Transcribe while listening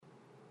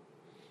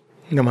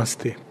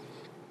Namaste.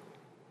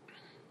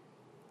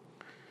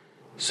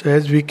 So,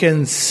 as we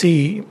can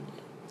see,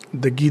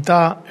 the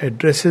Gita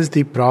addresses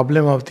the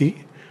problem of the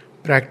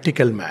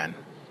practical man.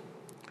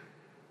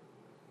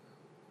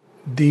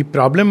 The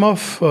problem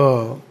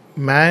of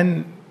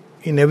man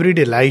in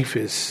everyday life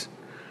is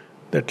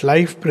that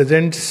life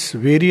presents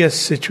various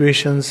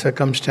situations,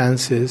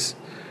 circumstances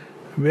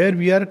where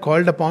we are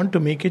called upon to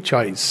make a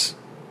choice.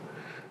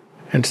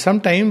 And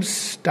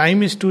sometimes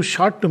time is too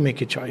short to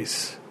make a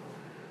choice.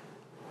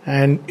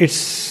 And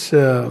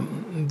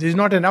there's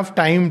not enough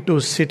time to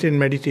sit in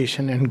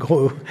meditation and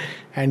go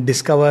and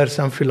discover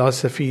some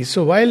philosophy.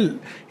 So while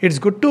it's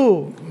good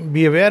to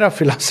be aware of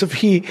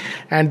philosophy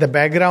and the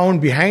background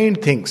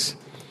behind things,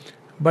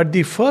 but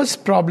the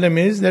first problem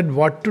is that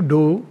what to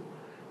do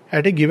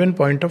at a given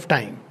point of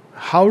time,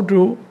 how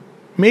to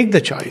make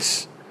the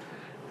choice.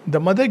 The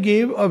mother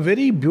gave a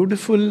very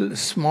beautiful,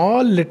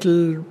 small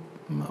little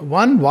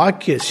one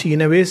vakya. She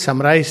in a way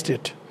summarized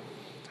it.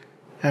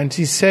 And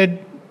she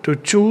said, to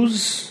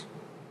choose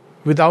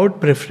without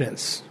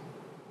preference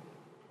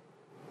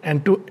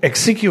and to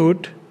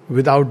execute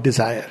without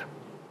desire.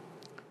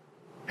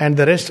 And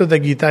the rest of the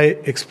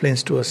Gita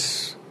explains to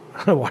us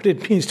what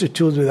it means to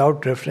choose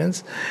without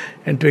preference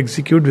and to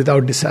execute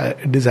without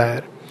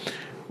desire.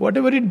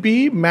 Whatever it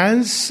be,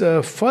 man's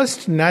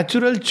first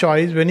natural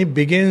choice when he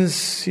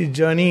begins his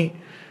journey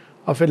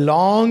of a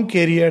long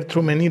career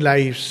through many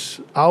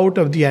lives out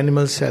of the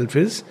animal self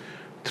is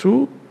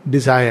through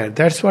desire.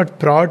 That's what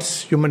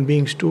prods human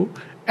beings to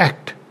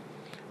act.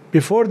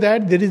 Before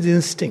that, there is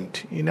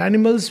instinct. In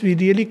animals, we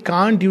really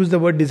can't use the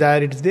word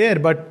desire. It's there,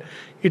 but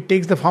it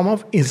takes the form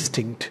of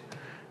instinct.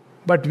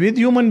 But with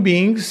human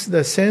beings,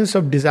 the sense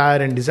of desire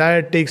and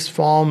desire takes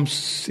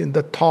forms in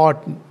the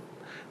thought,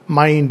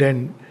 mind,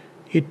 and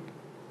it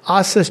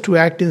asks us to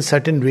act in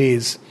certain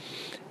ways.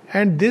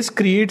 And this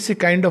creates a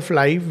kind of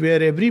life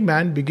where every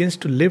man begins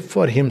to live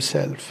for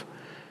himself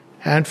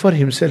and for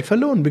himself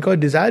alone, because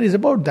desire is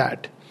about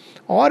that.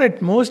 Or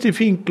at most, if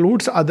he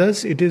includes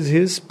others, it is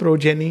his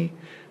progeny,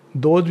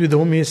 those with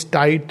whom he is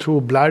tied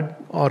through blood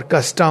or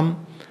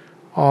custom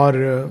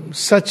or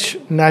such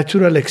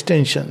natural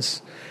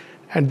extensions.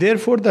 And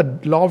therefore, the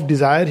law of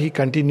desire, he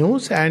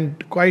continues,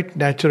 and quite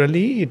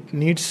naturally, it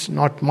needs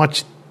not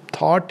much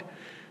thought.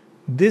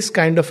 This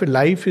kind of a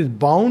life is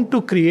bound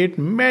to create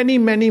many,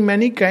 many,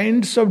 many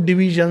kinds of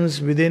divisions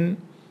within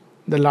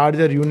the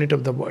larger unit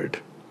of the world.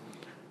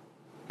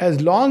 As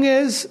long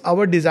as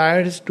our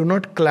desires do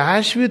not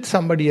clash with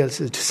somebody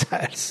else's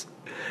desires,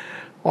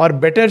 or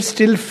better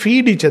still,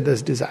 feed each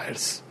other's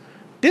desires,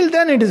 till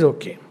then it is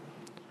okay.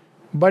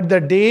 But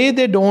the day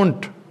they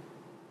don't,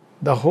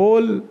 the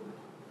whole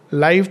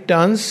life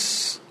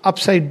turns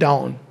upside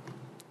down.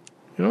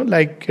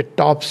 Like a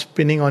top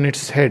spinning on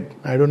its head.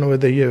 I don't know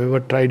whether you have ever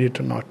tried it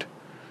or not.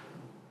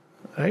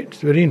 Right?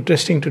 It's very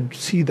interesting to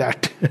see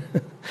that.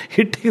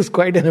 It takes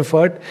quite an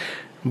effort,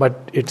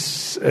 but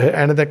it's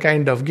another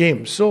kind of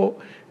game.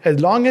 So, as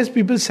long as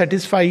people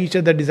satisfy each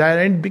other's desire,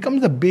 and it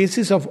becomes the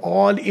basis of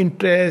all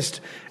interest,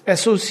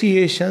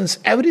 associations,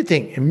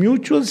 everything, a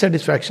mutual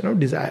satisfaction of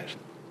desire.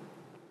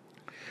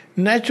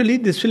 Naturally,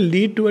 this will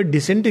lead to a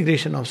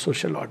disintegration of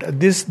social order.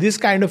 This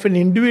kind of an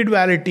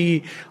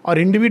individuality or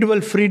individual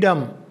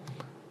freedom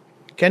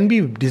can be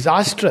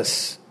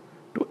disastrous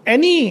to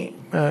any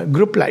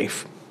group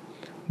life.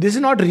 This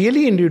is not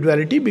really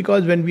individuality,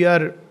 because when we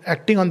are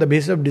acting on the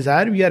basis of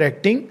desire, we are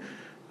acting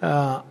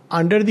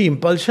under the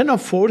impulsion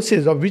of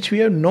forces of which we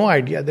have no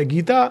idea. The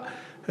Gita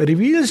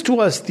reveals to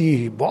us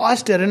the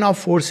vast arena of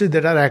forces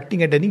that are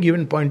acting at any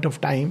given point of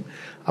time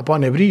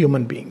upon every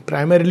human being.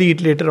 Primarily,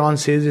 it later on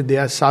says that they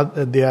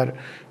are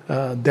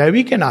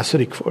Daivik and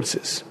Asuric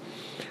forces.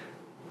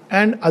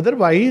 And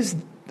otherwise,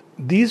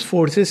 these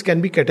forces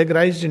can be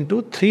categorized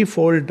into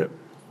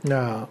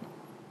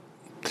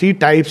three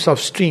types of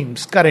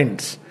streams,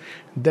 currents,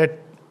 that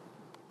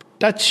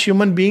touch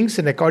human beings,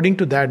 and according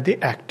to that they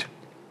act.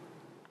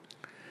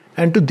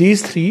 And to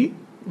these three,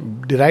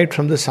 derived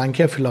from the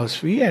Sankhya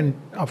philosophy, and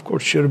of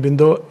course Sri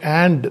Aurobindo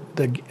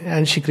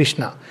and Shri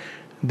Krishna,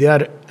 they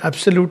are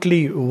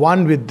absolutely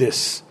one with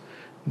this,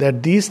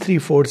 that these three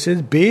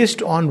forces,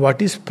 based on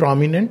what is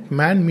prominent,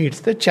 man meets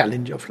the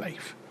challenge of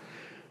life.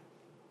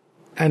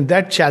 And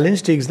that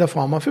challenge takes the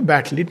form of a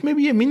battle. It may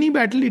be a mini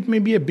battle, it may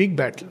be a big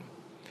battle.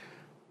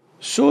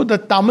 So the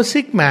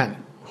tamasic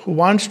man who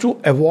wants to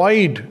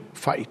avoid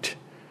fight,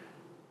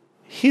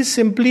 he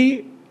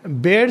simply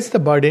bears the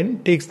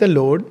burden, takes the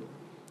load,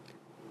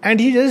 and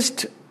he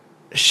just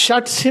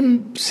shuts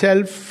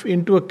himself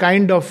into a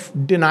kind of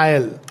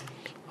denial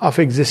of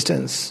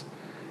existence.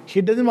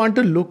 He doesn't want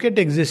to look at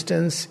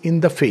existence in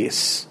the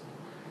face.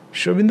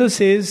 Sri Aurobindo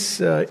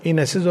says in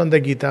Essays on the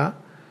Gita,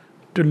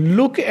 to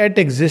look at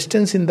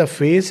existence in the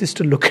face is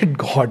to look at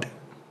God.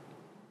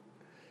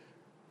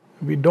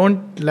 We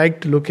don't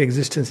like to look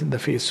existence in the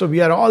face. So we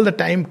are all the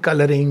time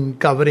coloring,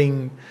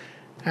 covering,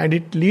 and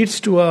it leads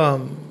to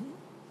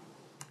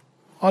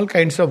all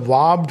kinds of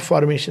warped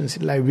formations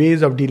in life,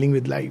 ways of dealing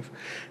with life.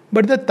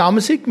 But the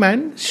tamasic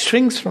man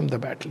shrinks from the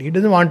battle. He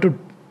doesn't want to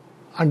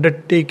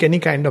undertake any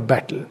kind of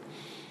battle.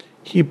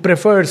 He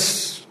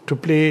prefers to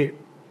play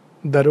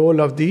the role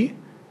of the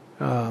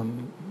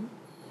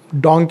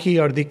donkey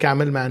or the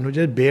camel man who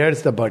just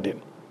bears the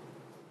burden.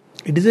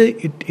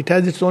 It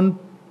has its own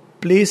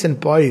place and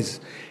poise.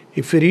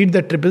 If you read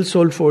the Triple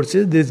Soul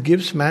Forces, this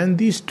gives man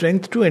the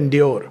strength to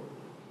endure.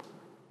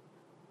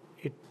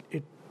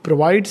 It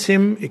provides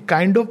him a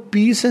kind of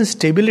peace and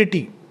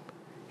stability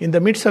in the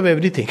midst of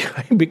everything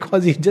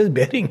because he's just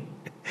bearing.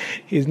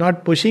 He's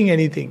not pushing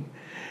anything.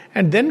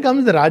 And then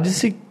comes the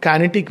Rajasic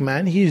kinetic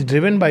man. He is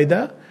driven by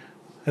the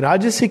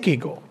Rajasic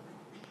ego,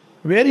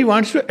 where he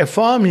wants to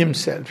affirm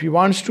himself. He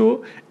wants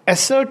to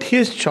assert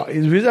his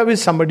choice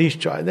vis-a-vis somebody's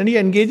choice. And he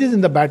engages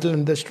in the battle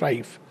and the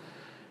strife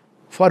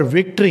for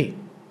victory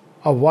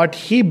of what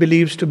he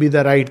believes to be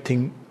the right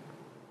thing.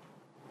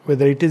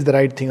 Whether it is the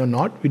right thing or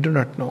not, we do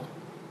not know.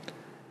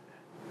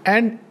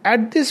 And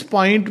at this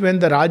point, when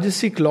the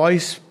Rajasic law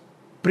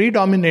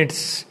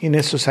predominates in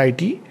a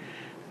society,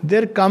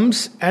 there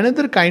comes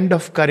another kind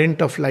of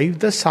current of life,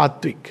 the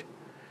Sattvic.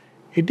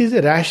 It is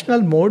a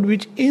rational mode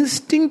which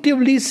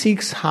instinctively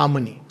seeks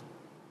harmony.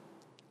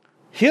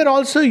 Here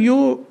also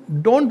you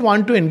don't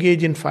want to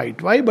engage in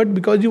fight. Why? But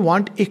because you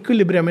want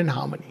equilibrium and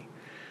harmony.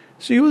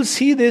 So you will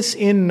see this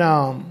in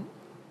the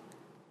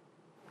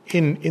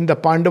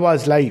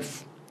Pandavas'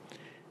 life.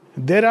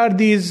 There are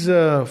these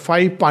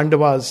 5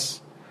 Pandavas,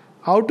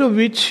 out of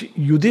which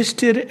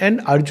Yudhishthir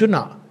and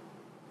Arjuna,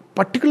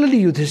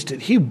 particularly Yudhishthir,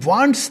 he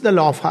wants the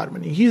law of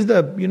harmony. He is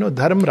the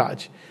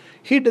Dharmraj.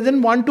 He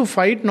doesn't want to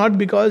fight, not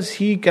because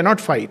he cannot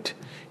fight.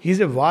 He is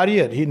a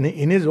warrior.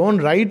 In his own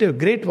right, a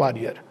great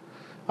warrior.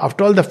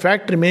 After all, the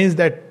fact remains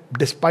that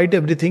despite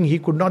everything, he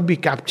could not be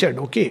captured.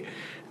 Okay,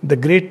 the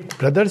great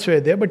brothers were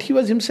there, but he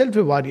was himself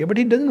a warrior. But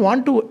he doesn't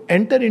want to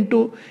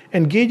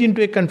engage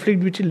into a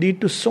conflict which will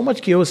lead to so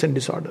much chaos and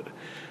disorder.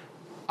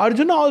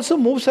 Arjuna also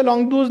moves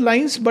along those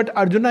lines, but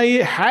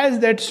Arjuna has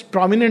that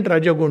prominent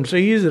Rajagun. So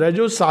he is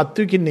Rajo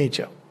Sattvic in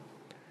nature.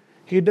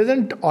 He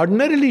doesn't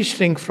ordinarily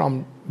shrink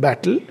from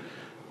battle,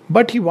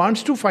 but he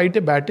wants to fight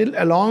a battle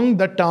along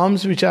the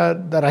terms which are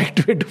the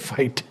right way to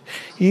fight.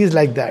 He is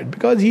like that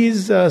because he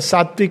is a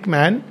Sattvic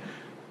man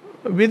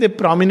with a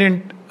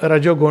prominent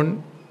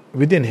Rajogun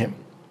within him.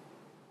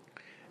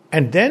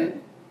 And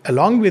then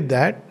along with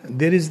that,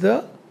 there is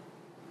the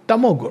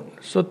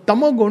Tamogun. So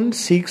Tamogun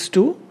seeks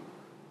to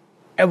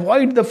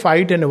avoid the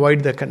fight and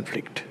avoid the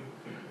conflict.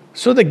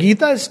 So the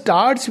Gita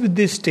starts with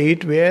this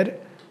state where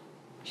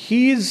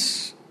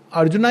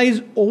Arjuna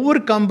is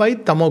overcome by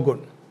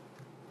Tamogun.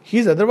 He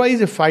is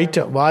otherwise a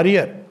fighter,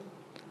 warrior.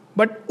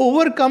 But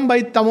overcome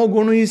by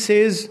Tamogun, he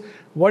says,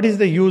 what is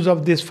the use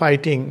of this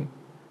fighting?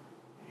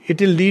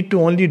 It will lead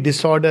to only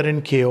disorder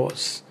and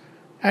chaos.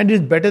 And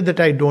it's better that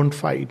I don't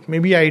fight.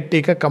 Maybe I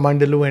take a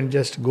commandalu and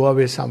just go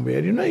away somewhere.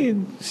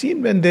 You see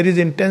when there is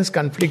intense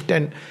conflict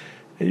and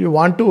you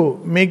want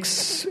to make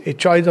a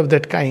choice of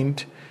that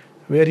kind,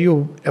 where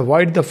you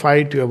avoid the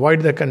fight, you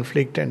avoid the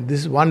conflict, and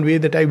this is one way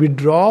that I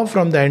withdraw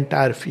from the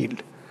entire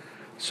field.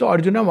 So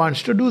Arjuna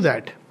wants to do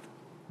that.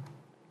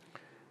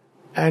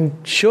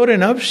 And sure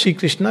enough, Sri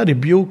Krishna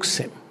rebukes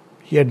him.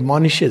 He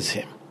admonishes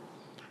him.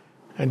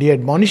 And he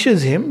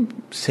admonishes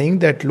him saying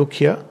that, look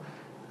here,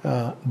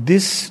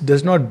 this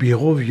does not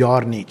behove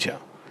your nature.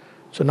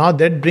 So now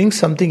that brings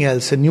something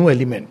else, a new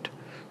element.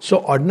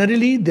 So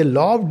ordinarily, the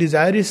law of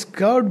desire is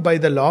curbed by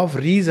the law of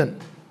reason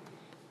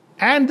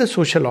and the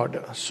social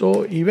order.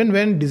 So even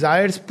when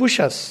desires push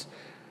us,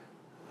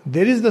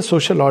 there is the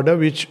social order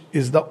which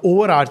is the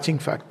overarching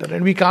factor.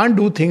 And we can't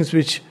do things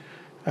which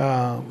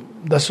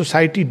the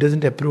society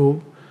doesn't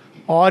approve,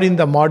 or in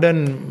the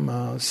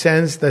modern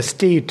sense, the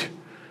state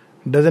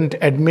doesn't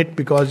admit,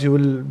 because you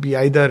will be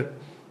either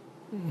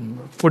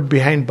put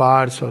behind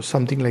bars or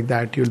something like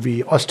that. You'll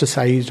be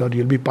ostracized or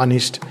you'll be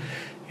punished.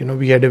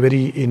 We had a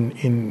very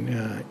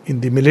in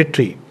the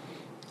military.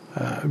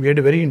 We had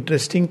a very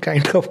interesting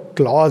kind of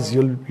clause.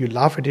 You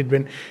laugh at it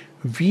when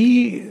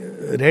we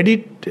read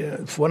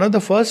it. One of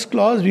the first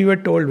clause we were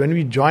told when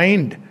we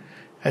joined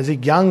as a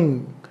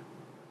young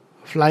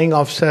flying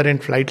officer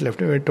and flight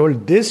lieutenant, we were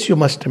told this you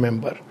must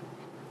remember.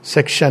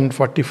 Section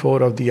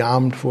 44 of the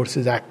Armed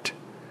Forces Act.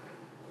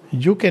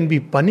 You can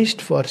be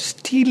punished for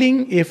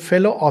stealing a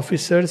fellow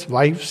officer's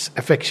wife's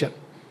affection.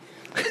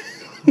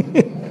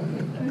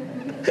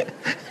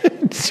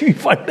 We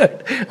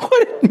wondered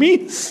what it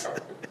means.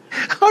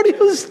 How do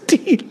you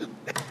steal?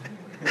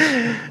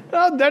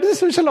 Now, that is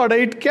social order.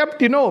 It kept,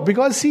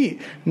 because see,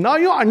 now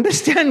you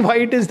understand why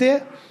it is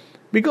there.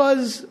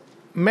 Because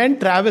men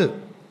travel.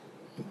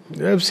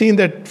 You have seen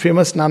that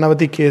famous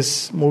Nanavati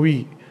case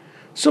movie.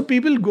 So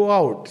people go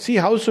out. See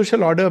how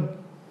social order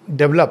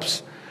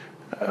develops.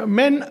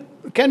 Men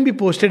can be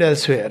posted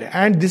elsewhere.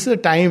 And this is a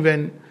time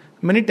when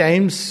many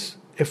times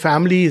a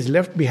family is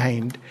left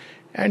behind.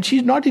 And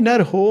she's not in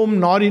her home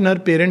nor in her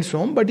parents'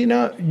 home, but in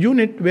a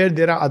unit where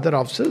there are other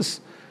officers.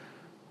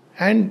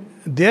 And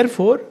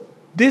therefore,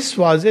 this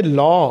was a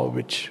law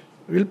which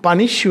will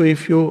punish you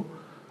if you...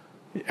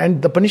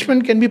 And the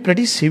punishment can be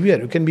pretty severe.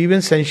 You can be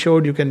even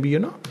censured, you can be,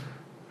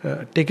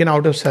 taken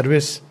out of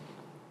service.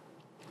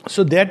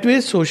 So that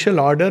way social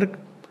order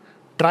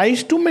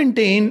tries to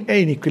maintain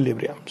an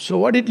equilibrium. So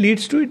what it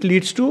leads to? It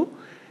leads to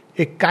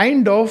a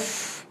kind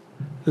of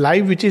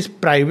life which is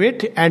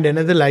private and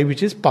another life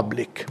which is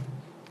public.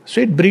 So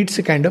it breeds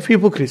a kind of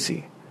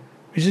hypocrisy,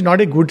 which is not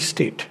a good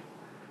state.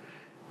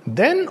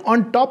 Then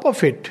on top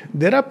of it,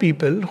 there are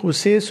people who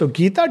say, so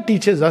Gita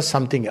teaches us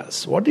something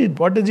else. What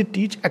does it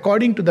teach?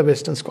 According to the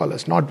Western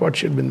scholars, not what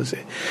Sri Aurobindo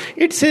say.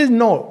 It says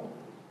no,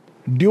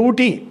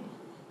 duty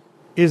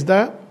is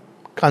the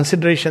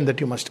consideration that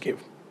you must give.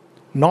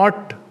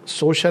 Not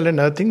social and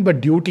other thing,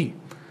 but duty.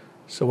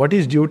 So what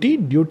is duty?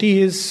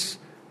 Duty is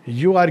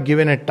you are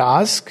given a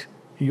task,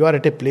 you are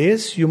at a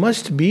place, you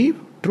must be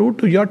true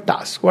to your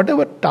task,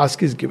 whatever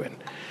task is given.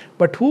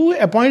 But who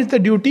appoints the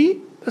duty?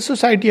 The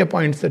society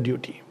appoints the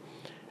duty.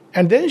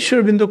 And then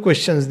Sri Aurobindo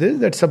questions this,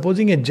 that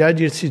supposing a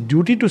judge, it's his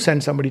duty to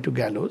send somebody to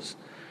gallows,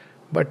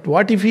 but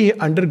what if he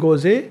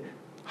undergoes a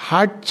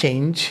heart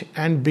change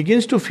and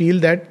begins to feel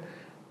that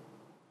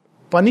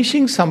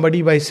punishing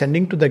somebody by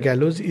sending to the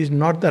gallows is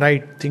not the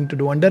right thing to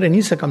do under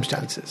any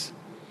circumstances.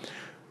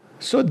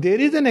 So there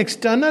is an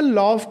external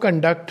law of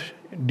conduct,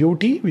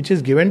 duty, which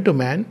is given to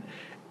man,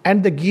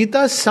 and the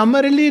Gita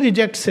summarily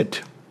rejects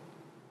it.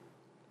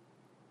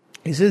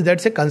 He says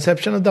that's a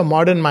conception of the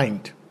modern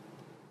mind.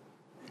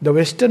 The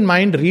Western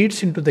mind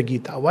reads into the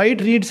Gita. Why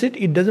it reads it?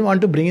 It doesn't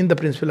want to bring in the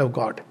principle of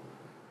God.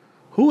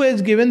 Who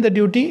has given the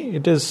duty?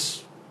 It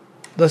is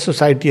the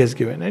society has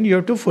given, and you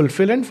have to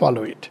fulfill and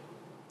follow it.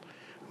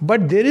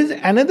 But there is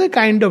another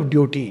kind of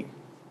duty,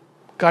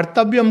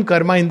 kartavyam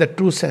karma in the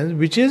true sense,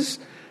 which is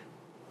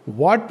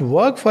what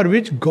work for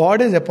which God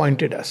has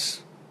appointed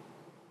us.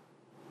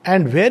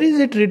 And where is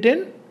it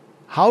written?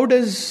 How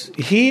does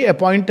He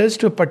appoint us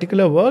to a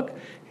particular work?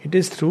 It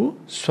is through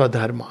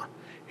Swadharma.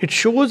 It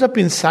shows up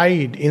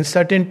inside, in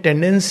certain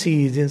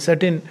tendencies, in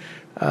certain,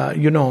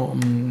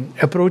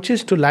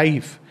 approaches to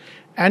life.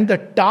 And the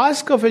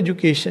task of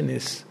education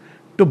is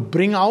to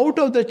bring out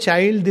of the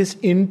child this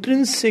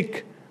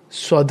intrinsic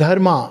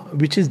Swadharma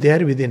which is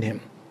there within him.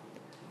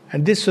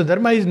 And this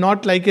Swadharma is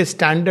not like a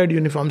standard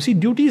uniform. See,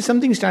 duty is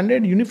something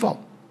standard, uniform.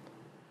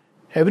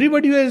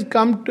 Everybody who has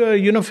come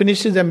to,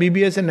 finishes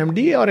MBBS and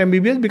MD or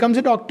MBBS becomes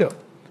a doctor.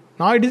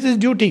 Now it is his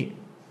duty.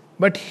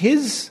 But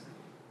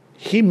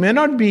he may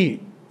not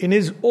be in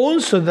his own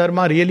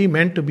Swadharma really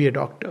meant to be a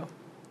doctor.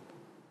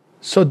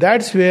 So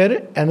that's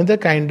where another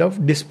kind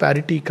of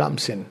disparity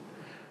comes in.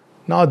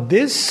 Now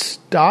this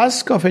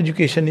task of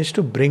education is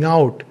to bring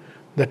out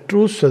the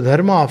true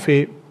Swadharma of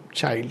a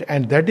child.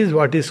 And that is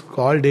what is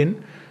called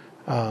in,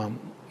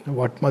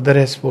 what Mother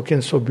has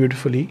spoken so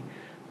beautifully,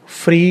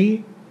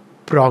 free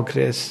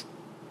progress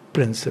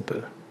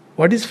principle.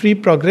 What is free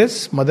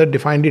progress? Mother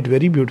defined it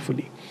very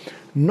beautifully.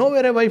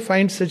 Nowhere have I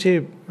found such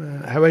a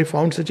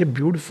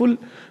beautiful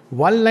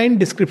one-line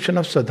description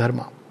of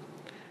Swadharma.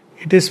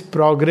 It is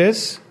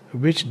progress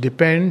which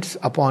depends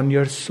upon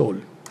your soul.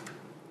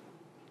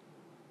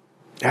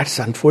 That's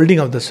unfolding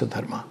of the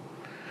Swadharma.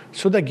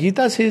 So the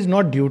Gita says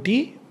not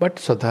duty but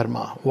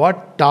Swadharma.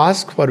 What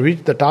task for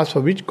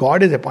which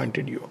God has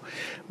appointed you.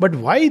 But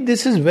why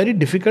this is very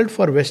difficult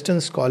for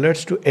Western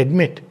scholars to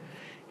admit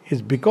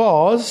is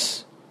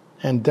because,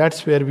 and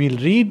that's where we'll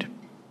read,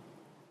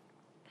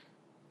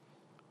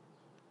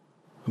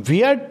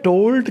 we are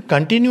told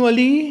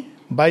continually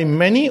by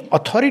many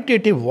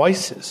authoritative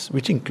voices,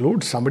 which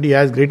includes somebody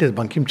as great as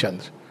Bankim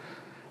Chandra,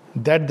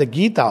 that the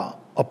Gita,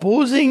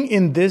 opposing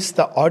in this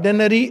the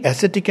ordinary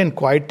ascetic and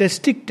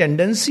quietistic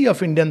tendency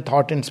of Indian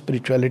thought and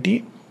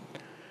spirituality,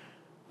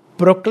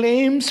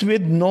 proclaims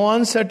with no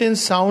uncertain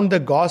sound the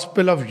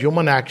gospel of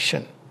human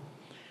action,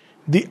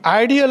 the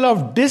ideal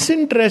of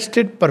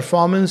disinterested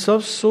performance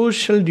of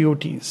social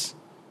duties.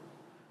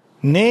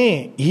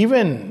 Nay,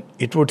 even,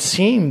 it would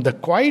seem, the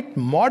quite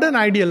modern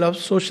ideal of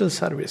social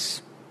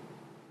service.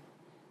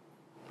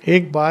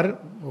 Ek bar,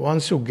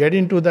 once you get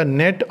into the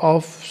net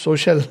of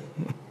social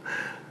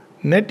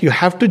net, you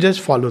have to just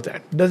follow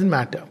that. Doesn't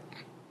matter.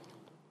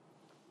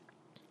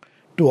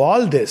 To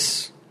all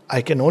this,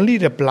 I can only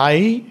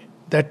reply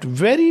that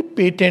very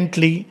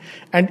patently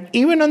and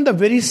even on the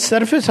very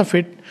surface of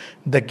it,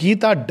 the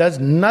Gita does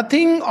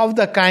nothing of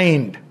the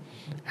kind,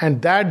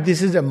 and that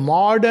this is a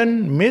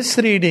modern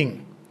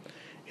misreading,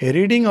 a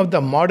reading of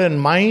the modern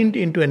mind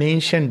into an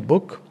ancient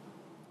book,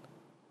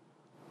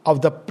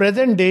 of the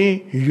present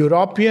day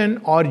European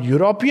or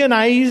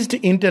Europeanized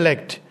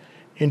intellect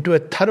into a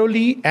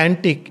thoroughly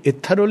antique, a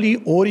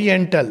thoroughly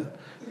Oriental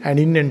and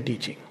Indian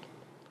teaching.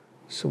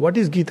 So what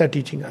is Gita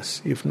teaching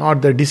us, if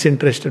not the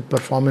disinterested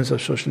performance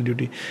of social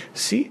duty?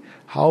 See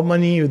how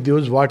many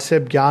those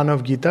WhatsApp Gyan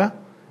of Gita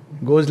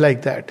goes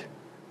like that.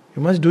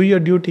 You must do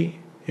your duty.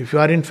 If you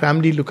are in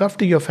family, look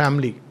after your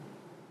family.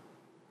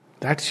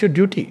 That's your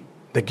duty.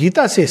 The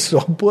Gita says so.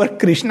 Poor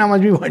Krishna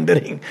must be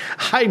wondering,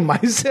 I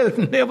myself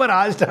never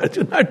asked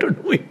Arjuna to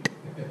do it.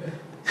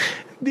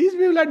 These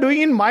people are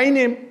doing in my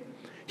name.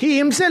 He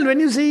himself,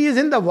 when you see he is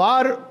in the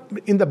war,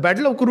 in the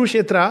battle of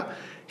Kurukshetra,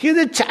 he is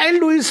a child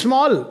who is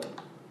small,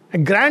 a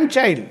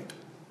grandchild.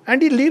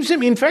 And he leaves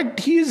him. In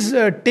fact, he is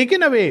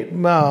taken away.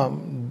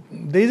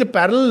 There is a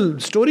parallel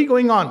story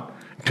going on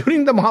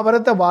during the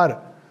Mahabharata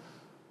war.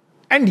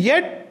 And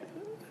yet,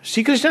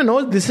 Sri Krishna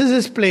knows this is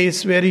his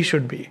place where he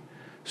should be.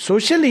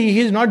 Socially, he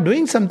is not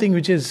doing something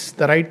which is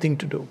the right thing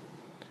to do.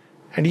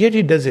 And yet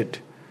he does it.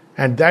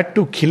 And that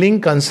too,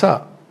 killing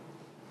Kansa,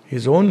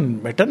 his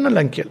own maternal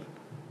uncle.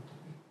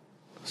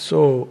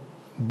 So,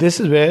 this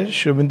is where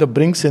Sri Aurobindo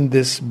brings in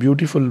this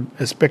beautiful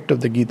aspect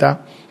of the Gita.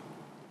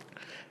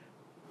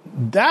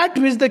 That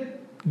which the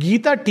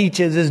Gita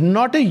teaches is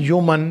not a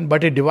human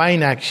but a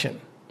divine action.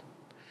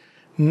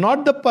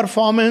 Not the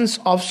performance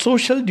of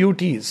social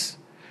duties,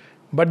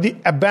 but the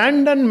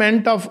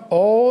abandonment of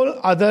all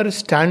other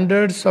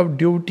standards of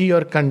duty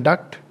or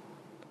conduct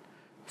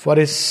for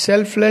a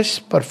selfless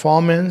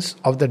performance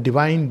of the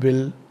divine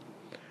will,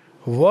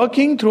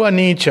 working through a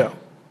nature,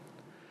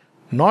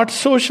 not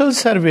social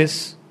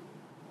service,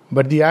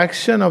 but the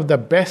action of the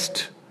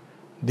best,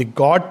 the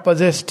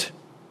God-possessed,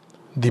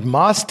 the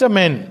master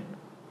men,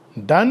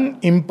 done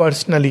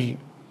impersonally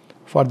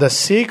for the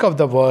sake of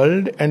the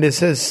world and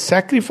is a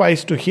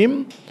sacrifice to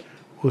him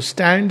who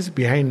stands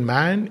behind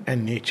man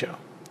and nature.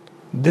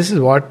 This is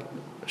what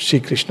Sri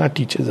Krishna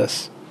teaches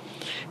us.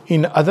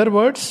 In other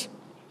words,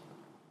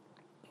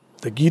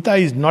 the Gita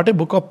is not a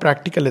book of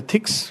practical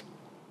ethics,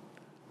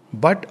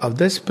 but of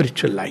the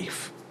spiritual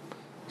life.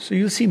 So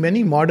you see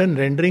many modern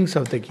renderings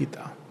of the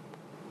Gita,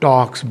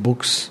 talks,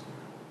 books,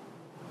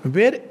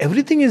 where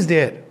everything is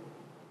there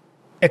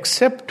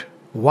except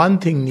one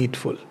thing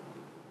needful.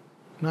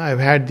 Now I've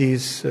had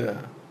these,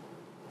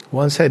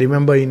 once I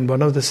remember in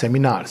one of the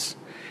seminars,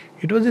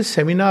 it was a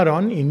seminar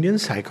on Indian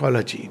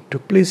psychology, it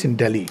took place in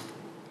Delhi.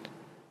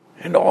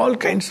 And all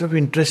kinds of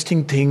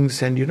interesting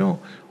things and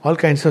all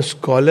kinds of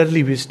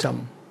scholarly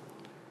wisdom.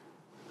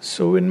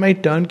 So when my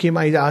turn came,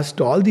 I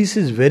asked, all this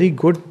is very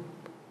good,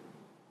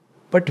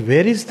 but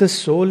where is the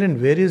soul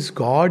and where is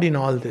God in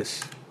all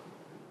this?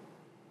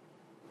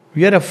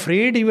 We are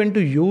afraid even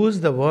to use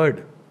the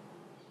word.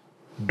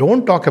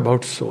 Don't talk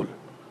about soul.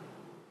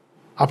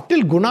 Up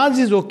till gunas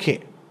is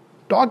okay.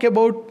 Talk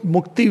about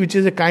mukti, which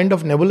is a kind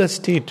of nebulous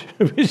state,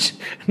 which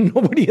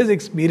nobody has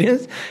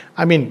experienced.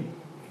 I mean,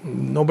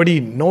 nobody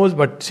knows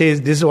but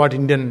says this is what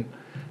Indian...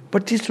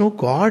 But there is no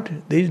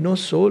God, there is no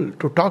soul.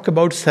 To talk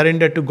about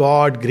surrender to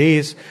God,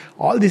 grace,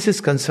 all this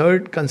is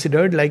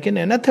considered like an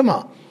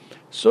anathema.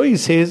 So he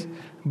says,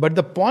 but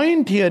the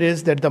point here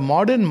is that the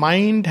modern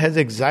mind has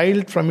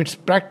exiled from its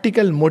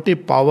practical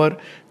motive power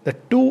the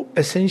two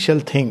essential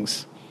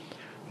things: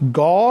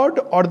 God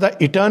or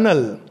the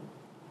eternal,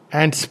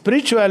 and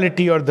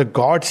spirituality or the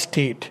God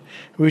state,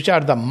 which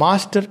are the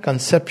master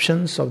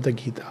conceptions of the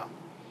Gita.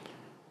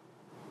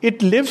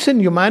 It lives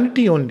in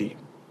humanity only,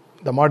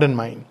 the modern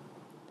mind.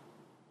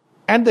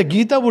 And the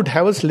Gita would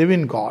have us live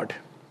in God.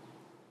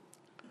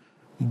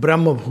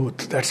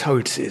 Brahmabhut, that's how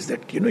it says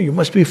that, you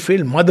must be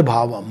filled,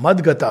 madbhava,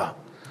 madgata.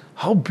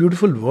 How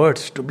beautiful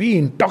words, to be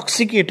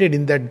intoxicated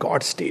in that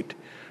God state,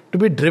 to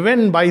be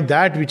driven by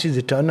that which is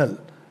eternal,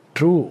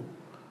 true,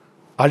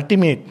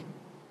 ultimate.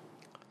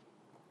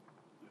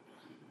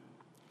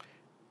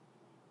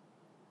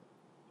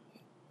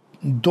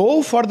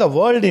 Though for the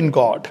world in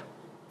God,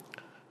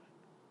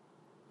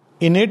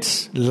 in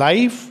its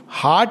life,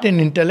 heart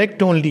and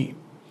intellect only,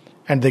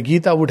 and the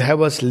Gita would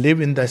have us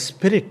live in the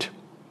spirit.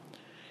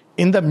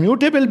 In the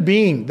mutable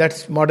being,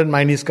 that's modern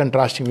mind is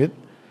contrasting with,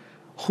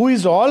 who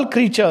is all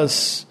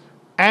creatures,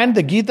 and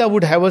the Gita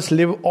would have us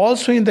live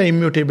also in the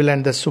immutable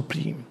and the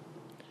supreme.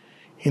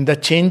 In the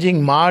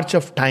changing march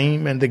of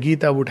time, and the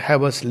Gita would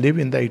have us live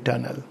in the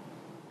eternal.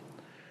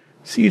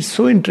 See, it's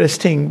so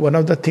interesting. One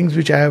of the things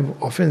which I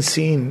have often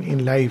seen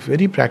in life,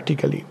 very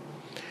practically,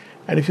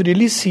 and if you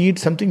really see it,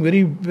 something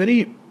very,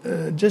 very,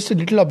 just a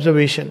little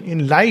observation.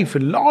 In life, a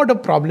lot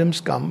of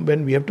problems come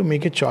when we have to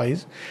make a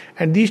choice,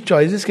 and these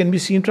choices can be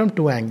seen from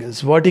two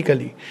angles.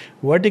 Vertically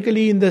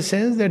in the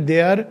sense that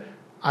they are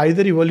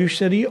either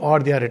evolutionary or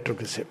they are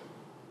retrogressive.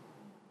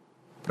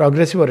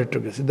 Progressive or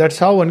retrogressive. That's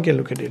how one can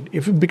look at it.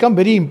 If you become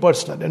very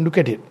impersonal and look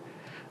at it,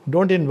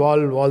 don't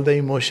involve all the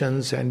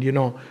emotions and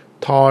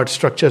thoughts,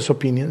 structures,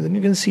 opinions, and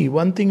you can see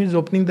one thing is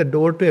opening the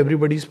door to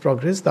everybody's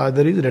progress, the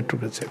other is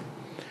retrogressive.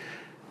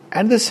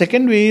 And the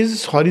second way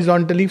is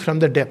horizontally from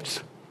the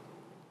depths.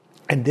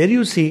 And there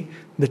you see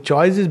the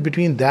choice is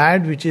between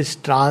that which is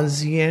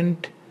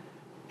transient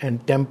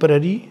and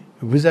temporary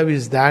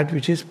vis-a-vis that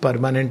which is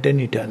permanent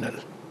and eternal.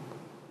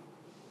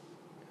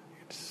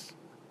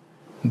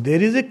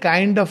 There is a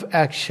kind of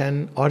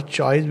action or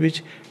choice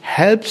which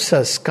helps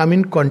us come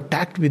in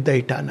contact with the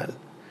eternal.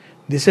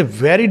 This is a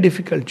very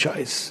difficult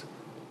choice.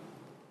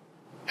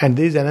 And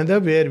there is another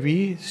where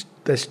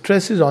the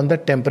stress is on the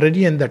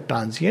temporary and the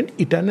transient.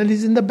 Eternal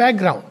is in the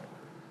background.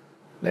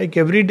 Like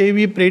every day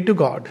we pray to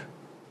God.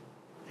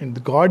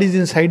 And God is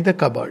inside the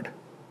cupboard.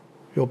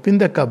 You open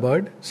the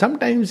cupboard.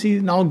 Sometimes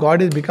now God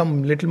has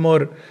become a little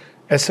more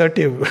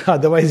assertive.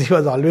 Otherwise he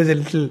was always a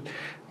little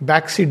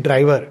backseat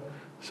driver.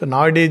 So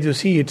nowadays you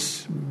see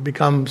it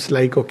becomes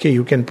like, okay,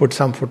 you can put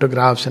some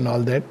photographs and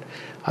all that.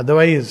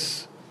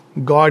 Otherwise,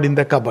 God in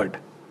the cupboard.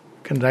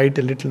 You can write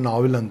a little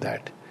novel on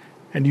that.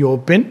 And you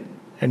open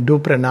and do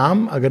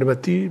pranam,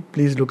 agarbatti,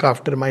 please look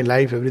after my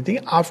life, everything.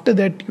 After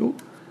that, you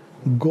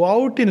go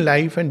out in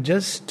life and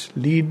just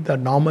lead the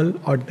normal,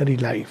 ordinary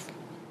life,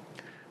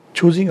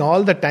 choosing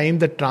all the time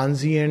the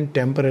transient,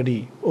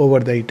 temporary over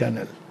the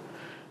eternal.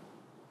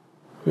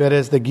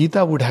 Whereas the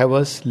Gita would have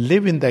us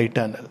live in the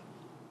eternal.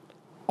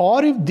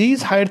 Or if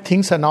these higher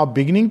things are now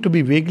beginning to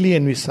be vaguely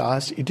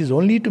envisaged, it is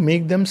only to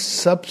make them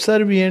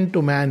subservient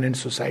to man and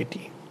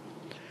society.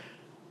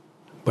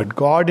 But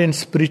God and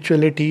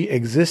spirituality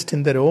exist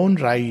in their own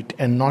right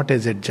and not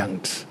as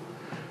adjuncts.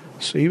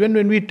 So even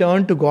when we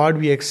turn to God,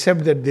 we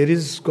accept that there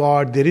is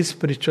God, there is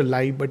spiritual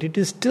life, but it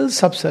is still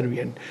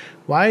subservient.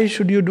 Why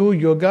should you do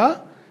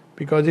yoga?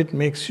 Because it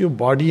makes you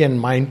body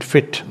and mind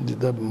fit.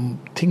 The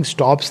thing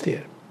stops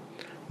there.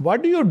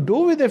 What do you do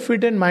with a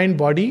fit and mind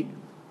body?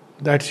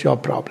 That's your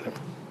problem.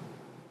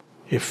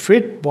 A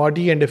fit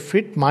body and a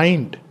fit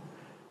mind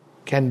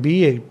can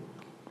be a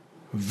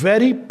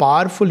very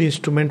powerful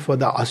instrument for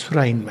the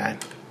asura in man.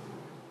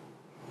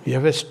 You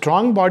have a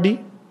strong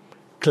body,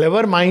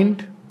 clever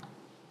mind,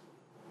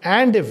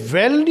 and a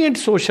valiant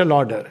social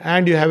order,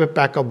 and you have a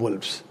pack of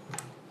wolves.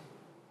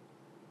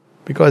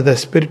 Because the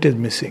spirit is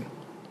missing.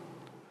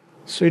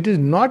 So it is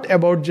not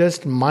about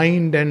just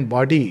mind and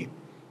body,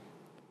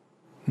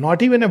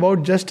 not even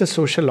about just a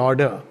social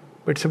order,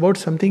 but it's about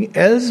something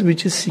else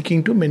which is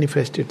seeking to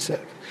manifest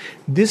itself.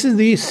 This is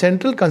the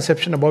central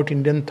conception about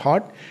Indian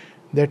thought,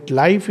 that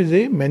life is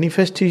a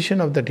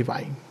manifestation of the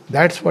divine.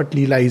 That's what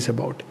Leela is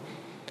about.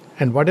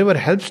 And whatever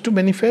helps to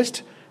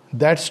manifest,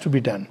 that's to be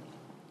done.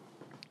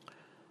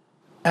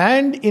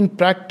 And in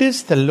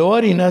practice, the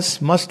lower in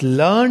us must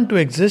learn to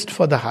exist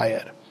for the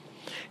higher,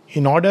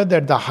 in order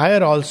that the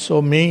higher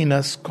also may in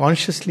us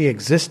consciously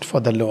exist for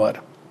the lower,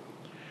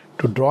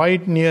 to draw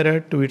it nearer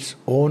to its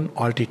own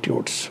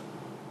altitudes.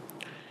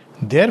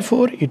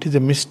 Therefore, it is a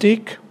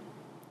mistake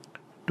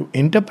to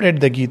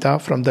interpret the Gita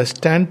from the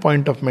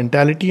standpoint of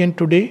mentality and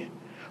today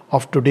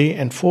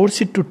and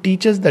force it to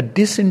teach us the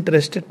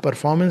disinterested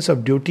performance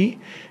of duty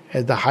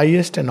as the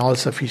highest and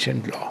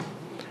all-sufficient law.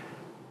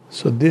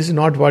 So this is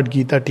not what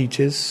Gita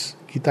teaches.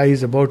 Gita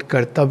is about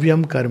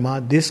kartavyam karma.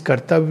 This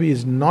kartavya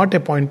is not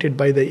appointed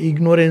by the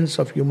ignorance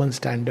of human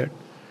standard.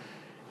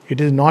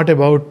 It is not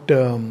about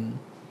a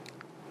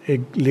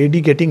lady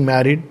getting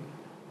married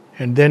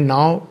and then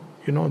now,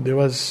 there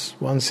was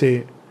once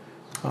a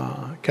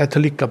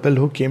Catholic couple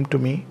who came to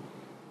me,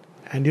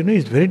 and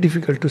it's very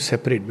difficult to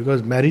separate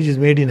because marriage is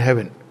made in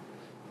heaven.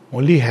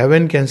 Only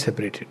heaven can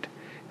separate it.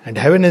 And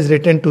heaven has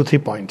written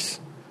 2-3 points.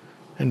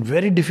 And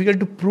very difficult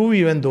to prove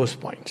even those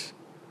points.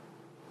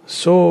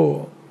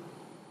 So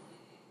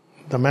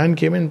the man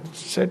came and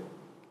said,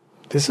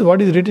 this is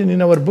what is written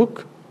in our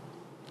book.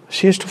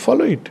 She has to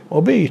follow it,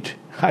 obey it.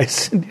 I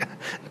said, yeah,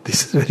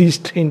 this is very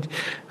strange.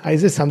 I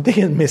said, something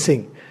is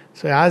missing.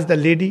 So I asked the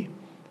lady,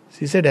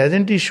 she said,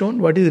 hasn't he shown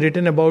what is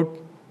written about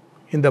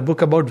in the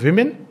book about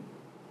women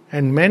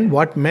and men,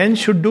 what men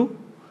should do?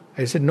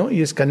 I said, no,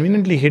 he has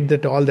conveniently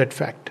hid all that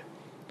fact.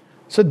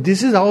 So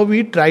this is how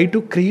we try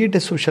to create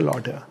a social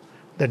order,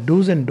 the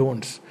do's and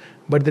don'ts.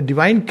 But the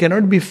divine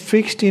cannot be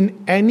fixed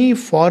in any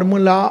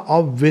formula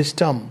of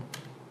wisdom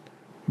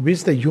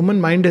which the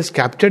human mind has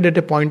captured at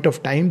a point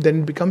of time, then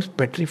it becomes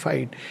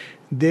petrified.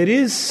 There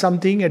is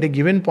something at a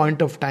given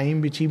point of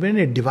time which even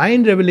a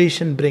divine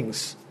revelation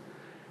brings.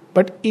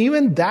 But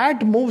even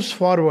that moves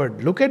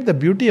forward. Look at the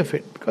beauty of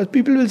it. Because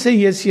people will say,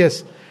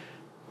 yes,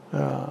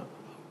 Khuda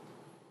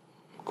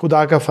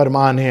ka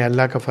farman hai,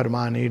 Allah ka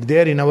farman hai. It's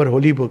there in our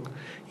holy book.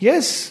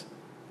 Yes,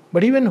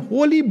 but even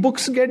holy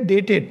books get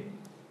dated.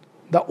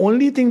 The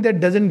only thing that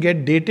doesn't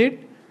get dated,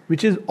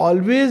 which is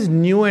always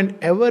new and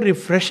ever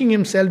refreshing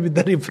himself with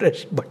the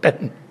refresh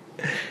button.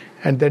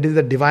 And that is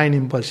the divine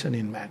impulsion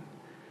in man.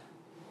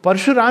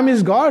 Parshuram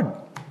is God.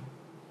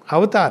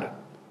 Avatar.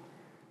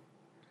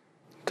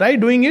 Try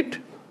doing it.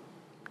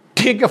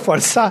 Take a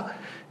farsa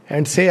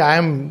and say, I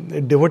am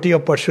a devotee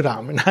of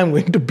Parshuram and I am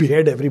going to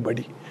behead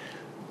everybody.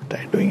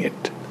 Try doing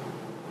it.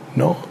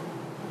 No.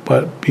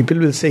 But people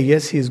will say,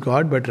 yes, he is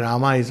God, but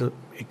Rama is a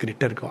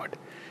greater God.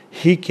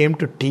 He came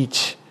to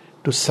teach,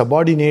 to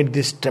subordinate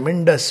this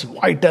tremendous,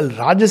 vital,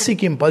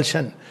 rajasic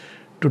impulsion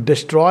to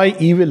destroy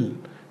evil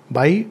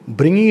by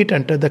bringing it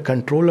under the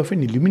control of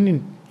an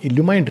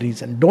illumined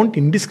reason. Don't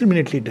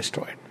indiscriminately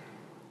destroy it.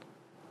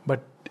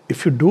 But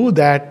if you do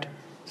that,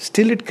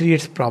 still it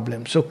creates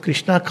problems. So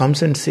Krishna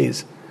comes and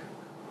says,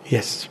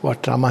 yes,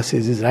 what Rama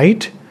says is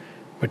right,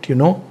 but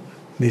there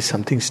is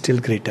something still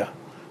greater.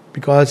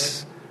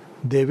 Because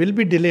there will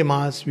be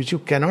dilemmas which you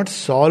cannot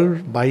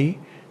solve by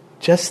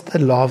just the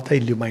law of the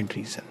illumined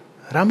reason.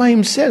 Rama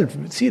himself,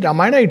 see,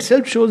 Ramayana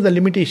itself shows the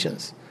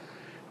limitations.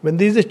 When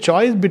there is a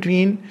choice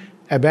between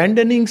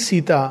abandoning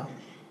Sita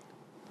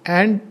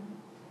and,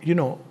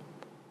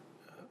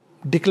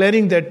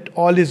 declaring that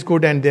all is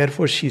good and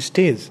therefore she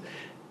stays,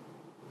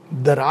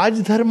 the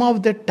Raj Dharma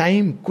of that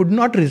time could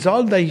not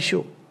resolve the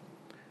issue.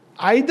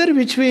 Either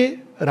which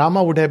way,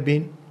 Rama would have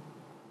been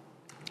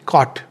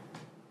caught.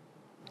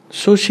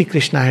 So Shri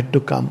Krishna had to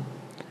come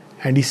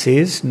and he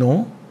says,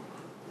 no,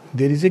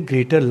 there is a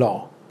greater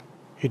law.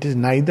 It is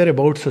neither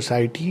about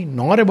society,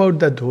 nor about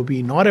the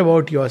dhobi, nor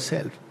about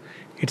yourself.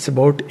 It's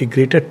about a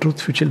greater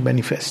truth which will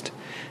manifest.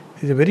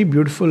 It's a very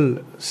beautiful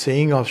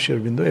saying of Sri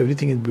Aurobindo.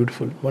 Everything is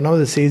beautiful. One of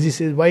the says, he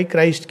says, why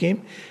Christ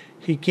came?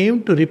 He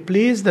came to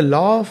replace the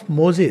law of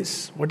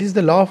Moses. What is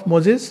the law of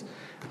Moses?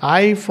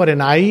 Eye for an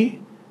eye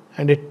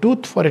and a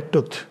tooth for a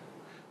tooth.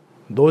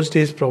 Those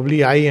days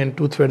probably eye and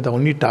tooth were the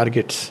only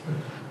targets.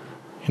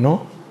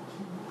 And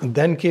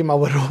then came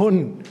our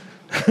own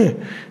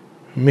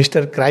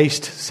Mr.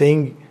 Christ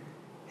saying,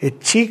 a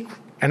cheek,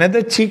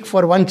 another cheek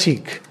for one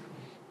cheek.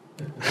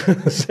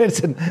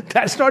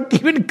 That's not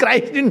even,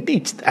 Christ didn't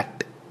teach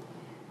that.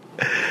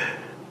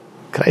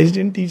 Christ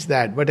didn't teach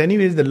that. But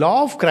anyways, the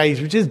law of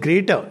Christ, which is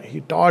greater,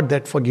 he taught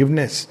that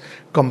forgiveness,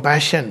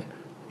 compassion,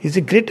 is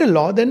a greater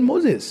law than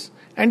Moses.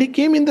 And he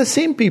came in the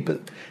same people.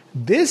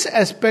 This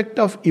aspect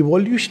of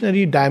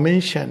evolutionary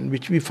dimension,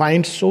 which we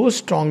find so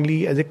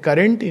strongly as a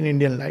current in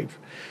Indian life,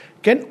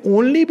 can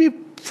only be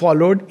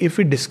followed if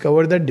we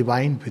discover the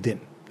divine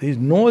within. There is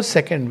no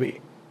second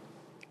way.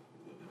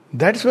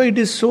 That's why it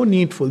is so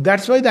needful.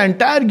 That's why the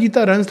entire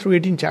Gita runs through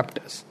 18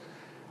 chapters.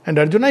 And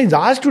Arjuna is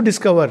asked to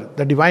discover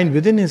the divine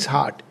within his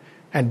heart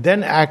and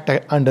then act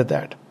under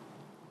that.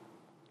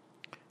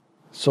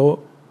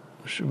 So,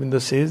 Sri Aurobindo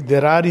says,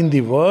 there are in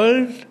the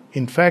world,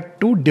 in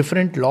fact, two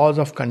different laws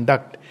of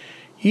conduct,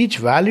 each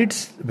valid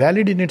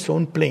in its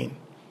own plane.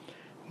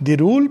 The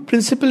rule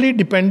principally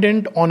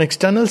dependent on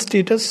external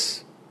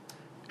status,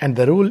 and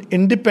the rule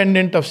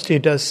independent of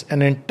status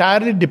and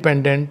entirely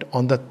dependent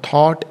on the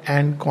thought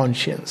and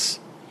conscience.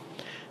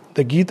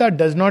 The Gita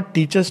does not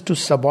teach us to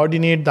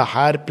subordinate the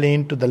higher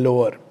plane to the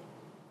lower.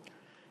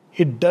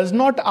 It does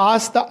not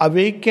ask the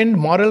awakened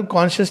moral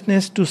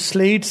consciousness to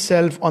slay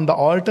itself on the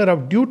altar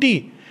of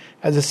duty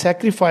as a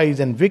sacrifice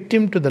and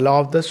victim to the law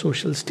of the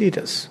social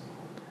status.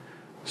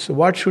 So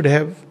what should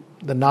have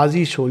the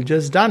Nazi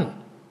soldiers done?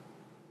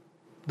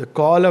 The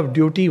call of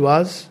duty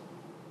was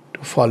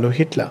to follow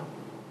Hitler.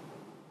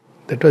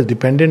 That was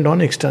dependent on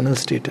external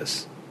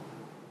status.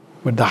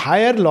 But the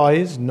higher law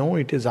is, no,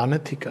 it is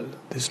unethical.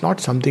 This is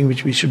not something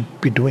which we should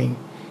be doing.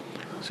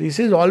 So he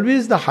says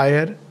always the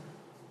higher,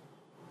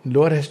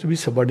 lower has to be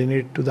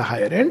subordinate to the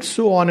higher, and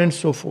so on and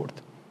so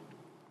forth.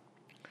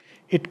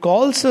 It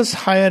calls us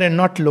higher and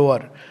not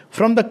lower.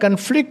 From the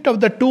conflict of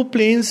the two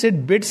planes,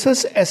 it bids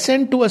us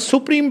ascend to a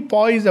supreme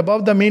poise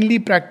above the mainly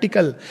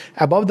practical,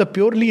 above the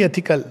purely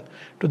ethical.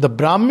 To the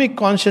Brahmic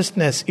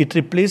consciousness, it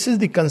replaces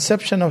the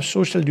conception of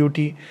social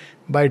duty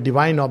by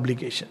divine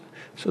obligation.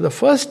 So the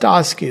first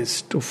task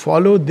is to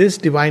follow this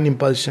divine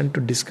impulsion to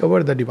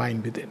discover the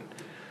divine within.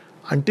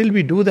 Until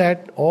we do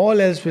that,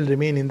 all else will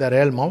remain in the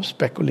realm of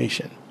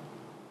speculation.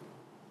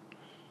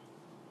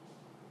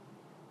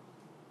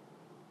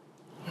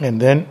 And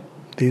then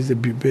there is a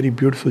very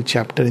beautiful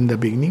chapter in the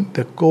beginning,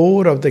 the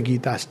core of the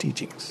Gita's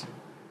teachings.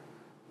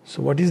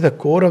 So what is the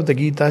core of the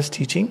Gita's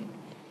teaching?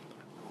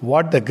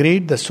 What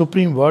the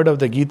supreme word of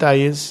the Gita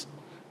is,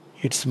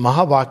 it's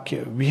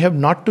Mahavakya. We have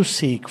not to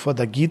seek, for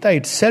the Gita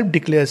itself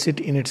declares it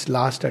in its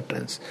last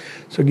utterance.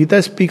 So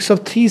Gita speaks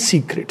of 3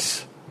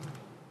 secrets.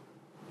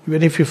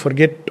 Even if you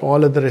forget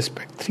all other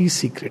aspects, 3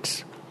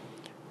 secrets.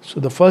 So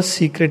the first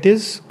secret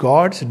is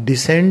God's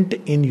descent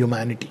in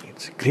humanity.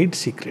 It's a great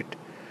secret.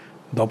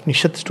 The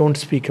Upanishads don't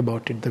speak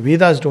about it. The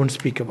Vedas don't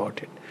speak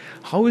about it.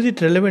 How is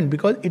it relevant?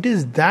 Because it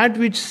is that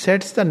which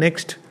sets the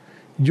next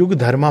Yuga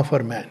Dharma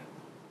for man.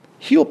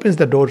 He opens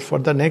the door for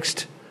the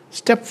next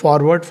step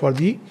forward for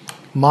the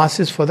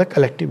masses, for the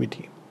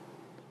collectivity.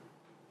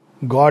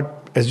 God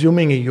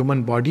assuming a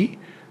human body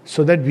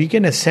so that we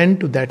can ascend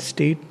to that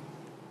state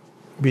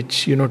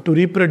which, to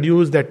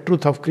reproduce that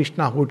truth of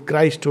Krishnahood,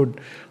 Christhood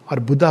or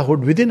Buddhahood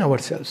within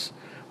ourselves.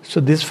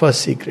 So this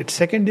first secret.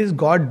 Second is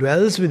God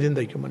dwells within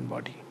the human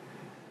body.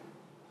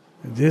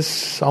 This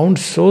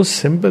sounds so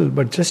simple,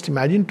 but just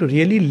imagine to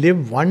really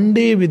live one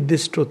day with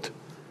this truth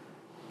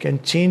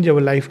can change our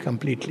life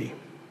completely.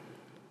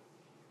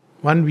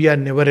 One, we are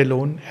never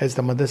alone, as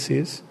the mother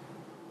says,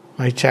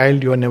 my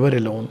child, you are never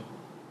alone.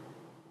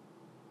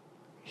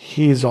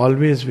 He is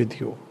always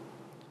with you.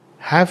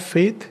 Have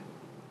faith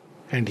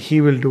and He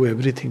will do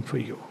everything for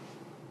you.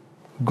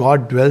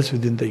 God dwells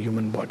within the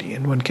human body,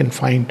 and one can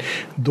find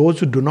those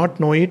who do not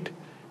know it,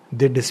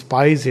 they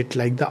despise it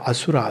like the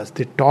asuras.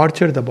 They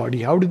torture the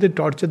body. How do they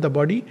torture the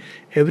body?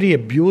 Every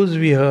abuse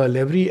we hurl,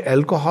 every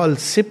alcohol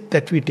sip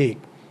that we take,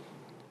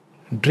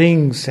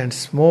 drinks and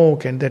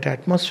smoke and that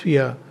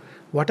atmosphere.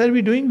 What are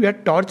we doing? We are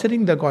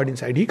torturing the God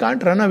inside. He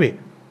can't run away.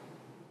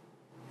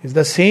 It's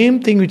the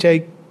same thing which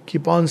I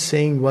keep on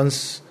saying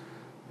once.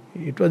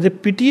 It was a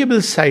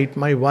pitiable sight.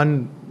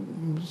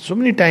 So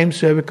many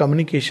times you have a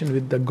communication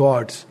with the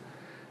gods.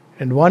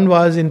 And one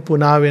was in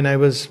Pune when I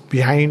was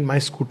behind, my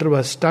scooter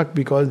was stuck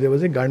because there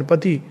was a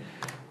Ganpati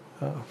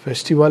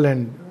festival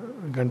and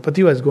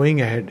Ganpati was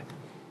going ahead.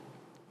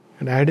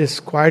 And I had a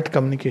quiet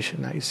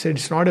communication. I said,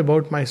 it's not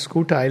about my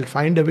scooter, I'll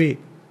find a way.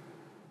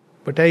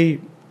 But I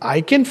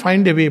I can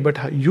find a way,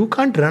 but you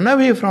can't run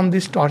away from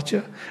this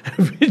torture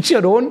which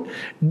your own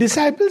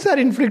disciples are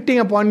inflicting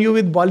upon you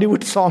with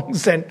Bollywood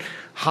songs and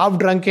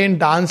half-drunken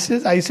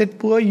dances. I said,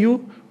 poor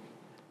you.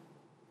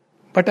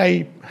 But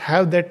I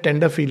have that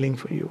tender feeling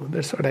for you.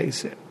 That's what I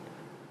said.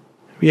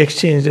 We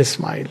exchanged a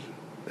smile.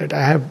 That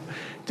I have...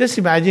 Just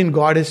imagine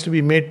God is to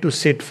be made to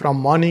sit from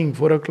morning,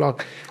 4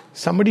 o'clock.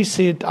 Somebody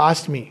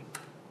asked me,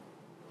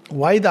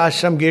 why the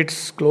ashram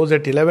gates close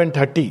at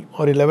 11:30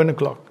 or 11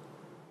 o'clock?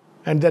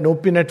 And then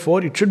open at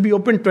 4, it should be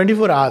open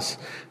 24 hours.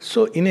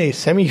 So in a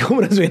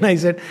semi-humorous way, I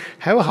said,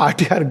 have a heart,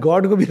 yaar,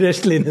 God ko bhi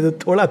rest lene do,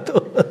 thoda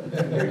to.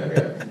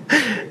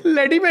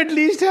 Let him at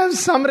least have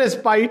some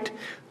respite.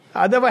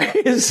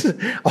 Otherwise,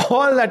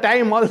 all the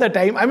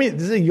time. I mean,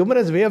 this is a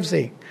humorous way of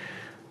saying.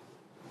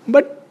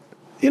 But,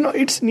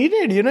 it's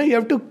needed. You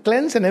have to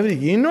cleanse and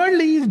everything.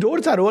 Inwardly, his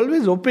doors are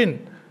always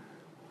open.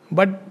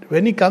 But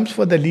when he comes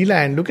for the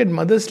Leela, and look at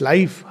mother's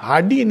life,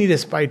 hardly any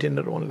respite in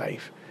her own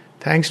life.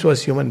 Thanks to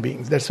us human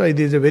beings. That's why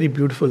there is a very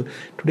beautiful...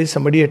 Today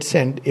somebody had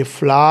sent a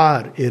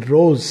flower, a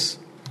rose,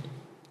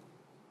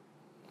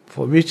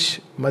 for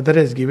which mother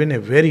has given a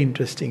very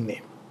interesting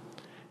name.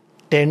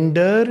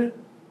 Tender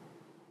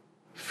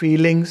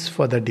feelings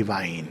for the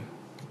divine.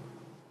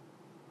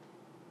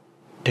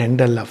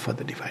 Tender love for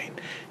the divine.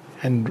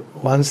 And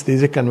once there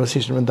is a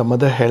conversation when the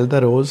mother held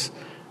the rose,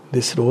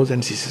 this rose,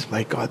 and she says,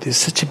 my God, this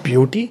is such a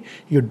beauty.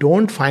 You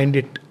don't find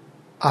it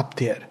up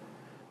there.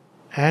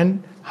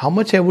 And how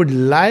much I would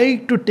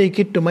like to take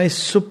it to my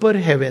super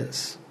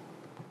heavens.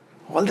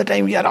 All the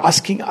time we are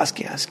asking.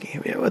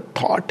 We have a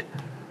thought.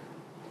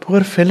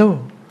 Poor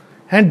fellow.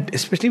 And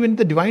especially when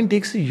the divine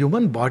takes a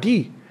human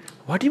body,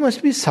 what he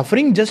must be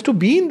suffering just to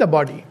be in the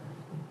body.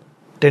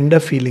 Tender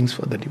feelings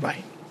for the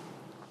divine.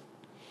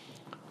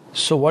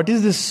 So what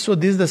is this? So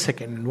this is the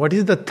second. What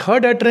is the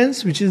third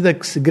utterance, which is the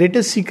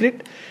greatest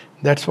secret?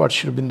 That's what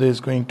Sri Aurobindo is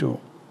going to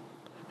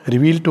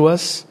reveal to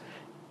us.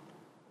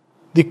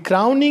 The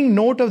crowning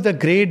note of the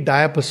great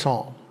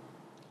diapason.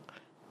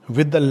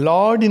 With the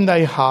Lord in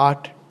thy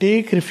heart,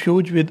 take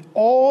refuge with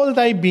all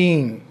thy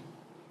being.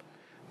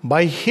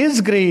 By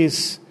His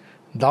grace,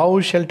 thou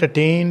shalt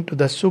attain to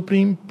the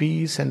supreme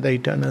peace and the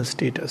eternal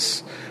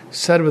status.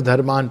 Sarva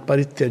dharman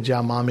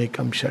parityaja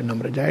mamekam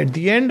sharanam raja. At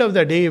the end of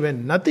the day,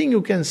 when nothing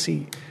you can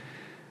see,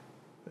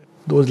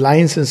 those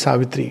lines in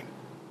Savitri,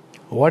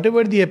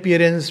 whatever the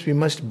appearance we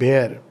must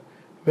bear,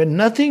 when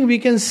nothing we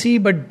can see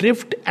but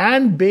drift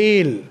and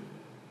bail,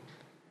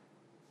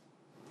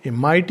 a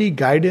mighty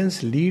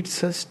guidance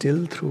leads us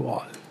still through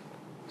all.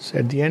 So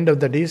at the end of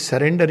the day,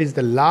 surrender is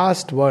the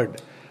last word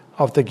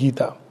of the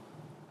Gita.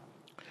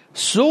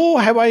 So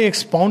have I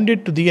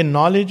expounded to thee a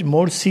knowledge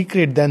more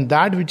secret than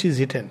that which is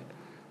hidden.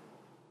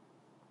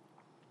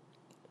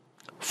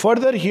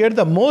 Further, hear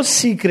the most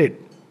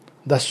secret,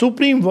 the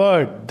supreme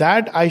word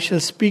that I shall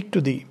speak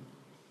to thee.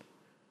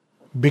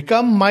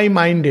 Become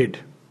my-minded,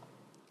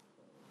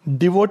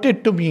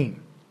 devoted to me.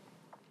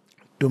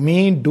 To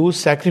me do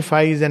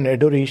sacrifice and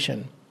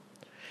adoration.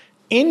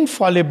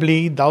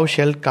 Infallibly thou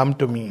shalt come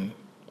to me.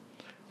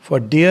 For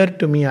dear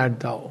to me art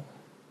thou.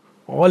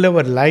 All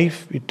our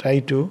life we try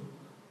to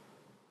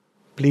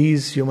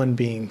please human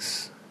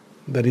beings.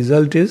 The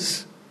result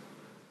is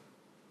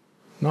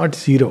not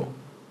 0,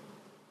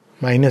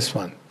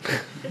 -1.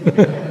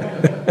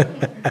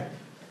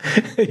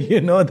 You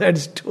know that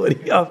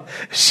story of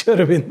Sri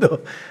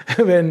Aurobindo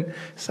when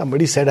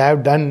somebody said, I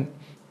have done,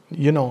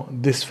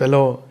 this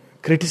fellow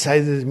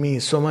criticizes me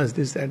so much,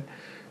 this, that.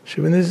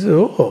 Sri Aurobindo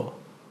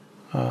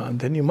says,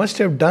 then you must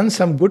have done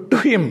some good to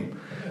him.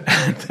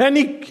 And then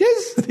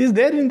he's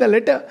there in the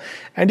letter.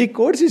 And he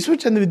quotes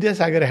Ishwarchandra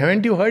Vidyasagar.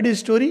 Haven't you heard his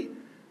story?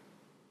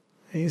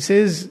 He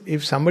says,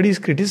 if somebody is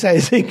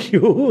criticizing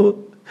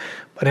you,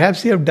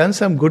 perhaps you have done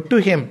some good to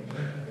him.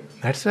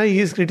 That's why he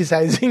is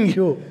criticizing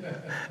you.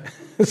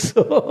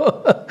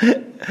 So,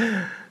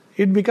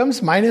 it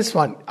becomes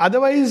 -1.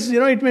 Otherwise,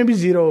 it may be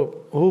 0.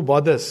 Who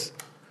bothers?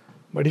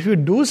 But if you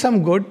do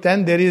some good,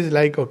 then there is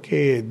like,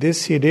 okay,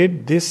 this he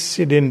did, this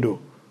he didn't do.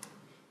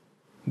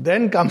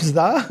 Then comes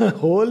the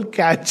whole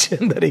catch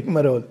and the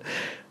rigmarole.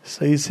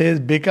 So he says,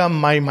 become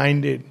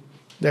my-minded.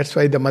 That's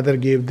why the mother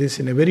gave this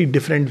in a very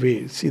different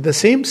way. See, the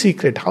same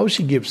secret, how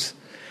she gives.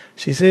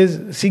 She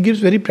says, she gives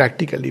very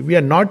practically. We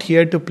are not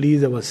here to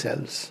please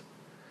ourselves.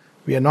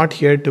 We are not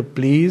here to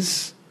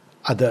please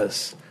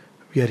others.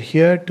 We are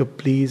here to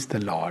please the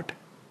Lord.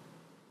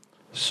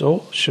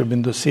 So, Sri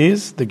Aurobindo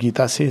says, the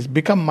Gita says,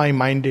 become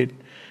my-minded,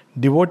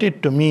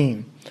 devoted to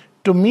me.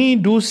 To me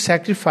do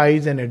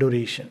sacrifice and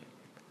adoration.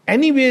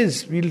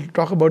 Anyways, we'll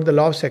talk about the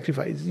law of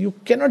sacrifice. You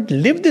cannot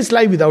live this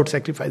life without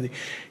sacrificing.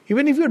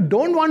 Even if you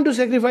don't want to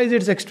sacrifice,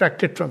 it's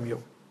extracted from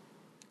you.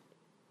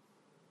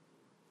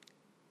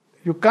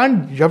 You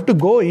have to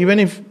go, even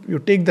if you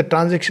take the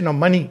transaction of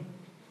money.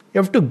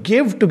 You have to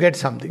give to get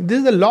something. This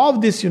is the law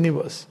of this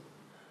universe.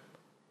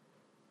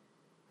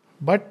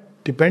 But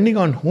depending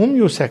on whom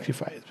you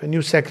sacrifice, when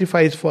you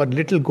sacrifice for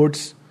little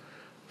goods,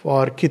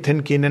 for kith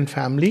and kin and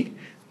family,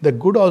 the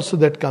good also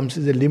that comes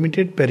is a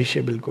limited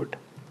perishable good.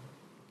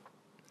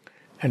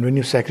 And when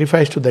you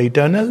sacrifice to the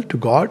eternal, to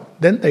God,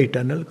 then the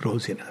eternal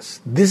grows in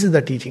us. This is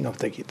the teaching of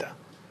the Gita.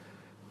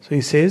 So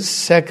he says,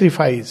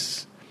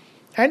 sacrifice.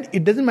 And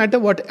it doesn't matter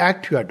what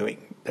act you are doing.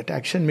 That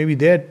action may be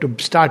there to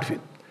start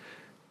with.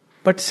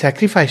 But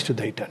sacrifice to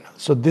the eternal.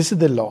 So this is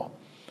the law.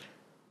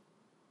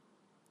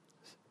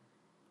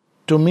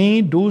 To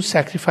me, do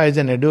sacrifice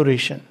and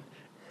adoration.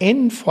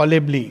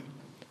 Infallibly,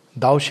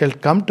 thou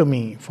shalt come to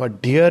me, for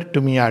dear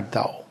to me art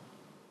thou.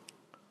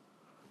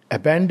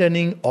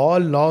 Abandoning all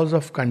laws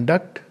of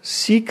conduct,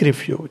 seek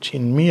refuge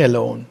in me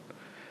alone.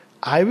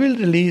 I will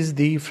release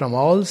thee from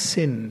all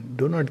sin,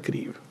 do not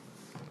grieve.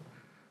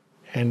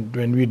 And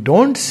when we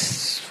don't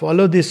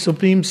follow this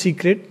supreme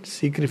secret,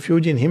 seek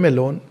refuge in him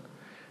alone,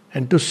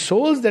 and to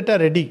souls that are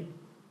ready,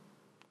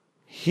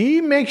 he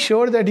makes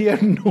sure that you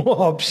have no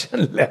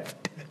option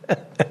left.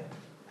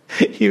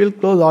 He will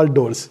close all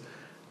doors.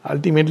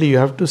 Ultimately, you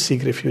have to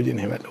seek refuge in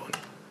him alone.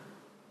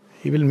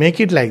 He will make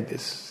it like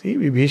this. See,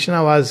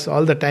 Vibhishana was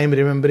all the time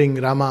remembering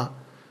Rama,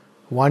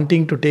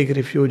 wanting to take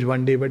refuge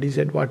one day, but he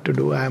said, what to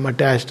do? I am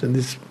attached. And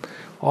this,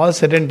 all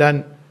said and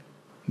done,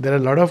 there are a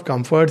lot of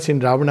comforts in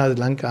Ravana's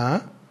Lanka. Huh?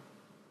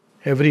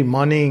 Every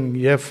morning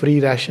you have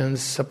free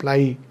rations,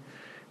 supply,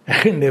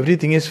 and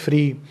everything is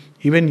free.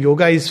 Even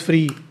yoga is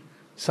free.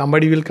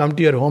 Somebody will come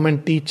to your home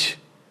and teach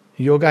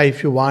yoga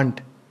if you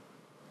want.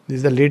 This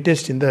is the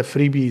latest in the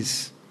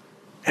freebies.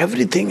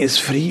 Everything is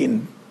free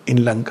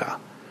in Lanka.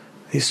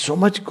 There is so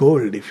much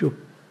gold. If you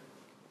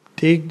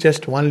take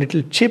just one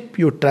little chip,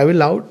 you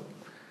travel out.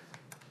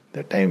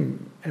 That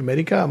time,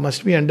 America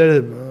must be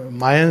under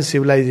Mayan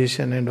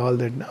civilization and all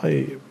that.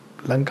 Now,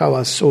 Lanka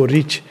was so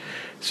rich.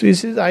 So he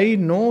says, I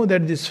know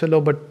that this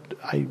fellow, but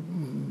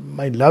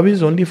my love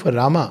is only for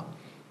Rama.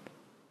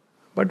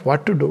 But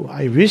what to do?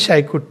 I wish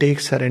I could take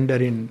surrender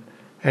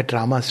at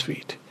Rama's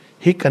feet.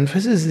 He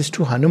confesses this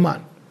to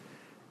Hanuman.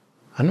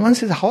 Hanuman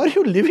says, how are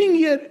you living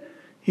here?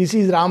 He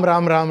says, Ram,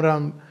 Ram, Ram,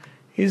 Ram.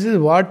 He says,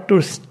 what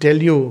to tell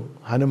you,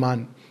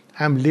 Hanuman?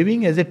 I am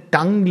living as a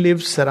tongue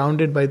lives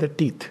surrounded by the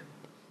teeth.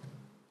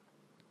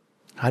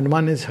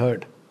 Hanuman is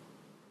heard.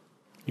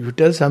 If you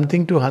tell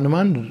something to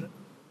Hanuman,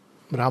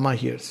 Rama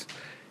hears.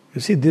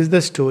 You see, this is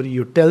the story.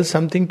 You tell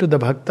something to the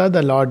Bhakta,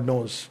 the Lord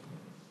knows.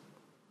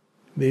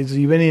 There is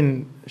even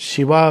in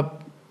Shiva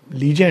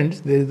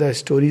legends, there is the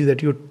stories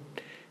that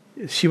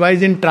Shiva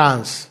is in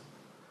trance.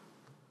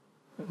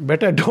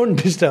 Better don't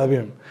disturb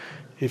him.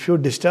 If you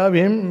disturb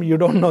him, you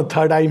don't know,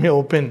 third eye may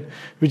open,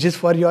 which is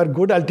for your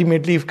good.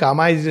 Ultimately, if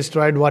Kama is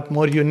destroyed, what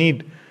more you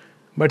need?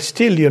 But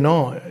still,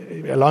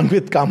 along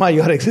with Kama,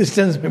 your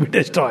existence may be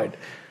destroyed.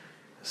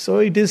 So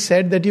it is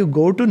said that you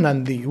go to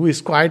Nandi, who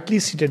is quietly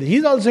seated. He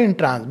is also in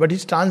trance, but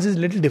his trance is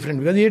little different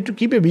because he had to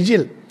keep a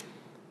vigil.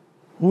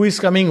 Who is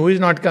coming, who is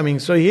not coming.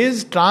 So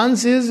his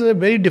trance is a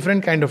very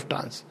different kind of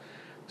trance.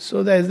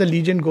 So as the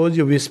legend goes,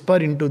 you whisper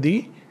into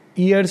the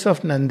ears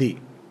of Nandi,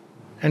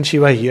 and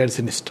Shiva hears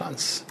in his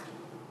trance.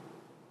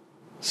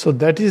 So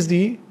that is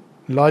the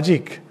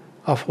logic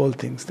of whole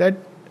things. That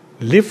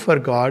live for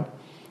God,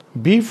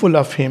 be full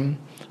of Him,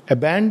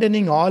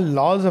 abandoning all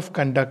laws of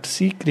conduct,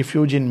 seek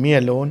refuge in me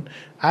alone.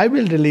 I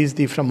will release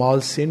thee from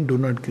all sin, do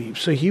not grieve.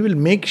 So He will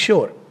make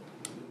sure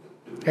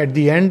at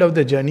the end of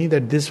the journey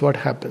that this is what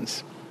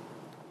happens.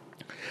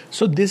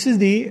 So this is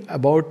the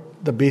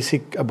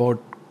basic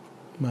about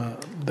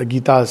the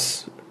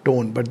Gita's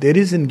tone. But there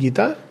is in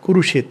Gita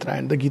Kurukshetra,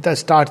 and the Gita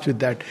starts with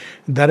that.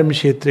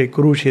 Dharmkshetre,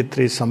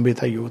 Kurukshetre,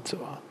 Samveta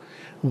Yotsava.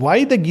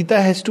 Why the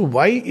Gita has to,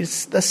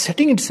 the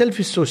setting itself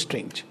is so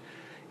strange.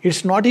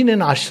 It's not in an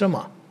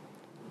ashrama.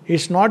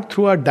 It's not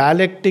through a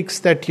dialectics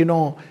that,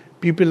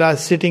 people are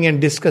sitting and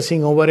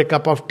discussing over a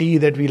cup of tea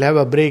that we'll have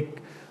a break,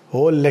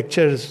 whole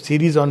lecture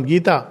series on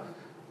Gita.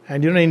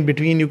 And in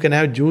between you can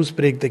have juice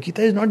break. The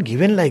Gita is not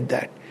given like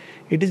that.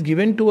 It is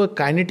given to a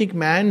kinetic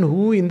man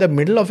who in the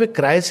middle of a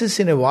crisis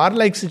in a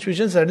war-like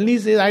situation suddenly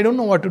says, I don't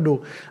know what to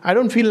do. I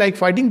don't feel like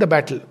fighting the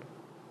battle.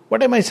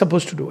 What am I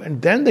supposed to do?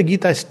 And then the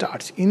Gita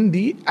starts in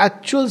the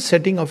actual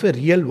setting of a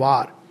real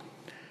war.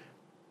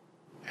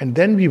 And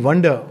then we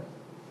wonder,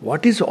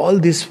 what is all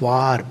this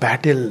war,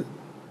 battle,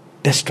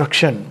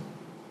 destruction?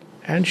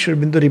 And Sri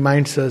Aurobindo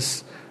reminds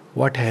us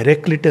what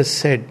Heraclitus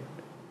said,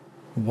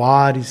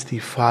 war is the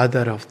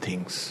father of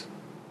things.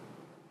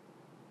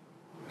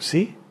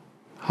 See?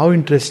 How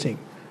interesting.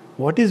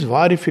 What is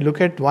war if you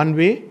look at one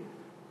way?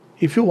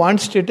 If you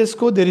want status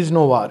quo, there is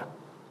no war.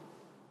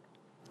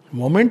 The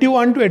moment you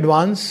want to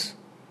advance,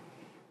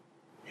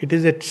 it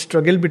is a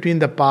struggle between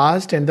the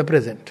past and the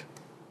present.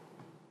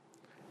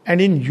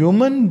 And in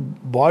human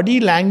body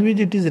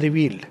language, it is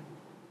revealed.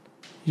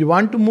 You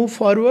want to move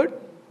forward?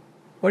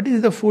 What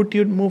is the foot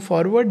you move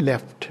forward?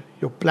 Left.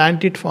 You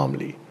plant it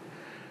firmly.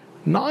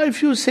 Now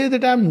if you say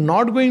that I am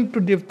not going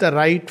to lift the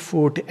right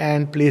foot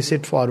and place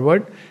it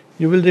forward,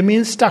 you will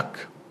remain stuck.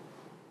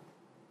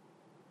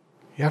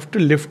 You have to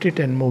lift it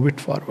and move it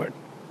forward.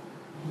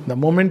 The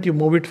moment you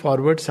move it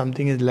forward,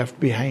 something is left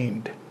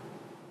behind.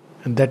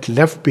 And that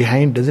left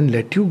behind doesn't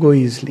let you go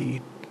easily.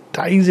 It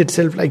ties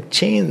itself like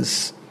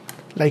chains,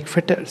 like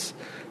fetters.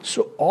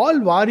 So all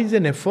war is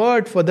an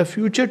effort for the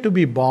future to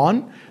be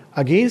born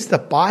against the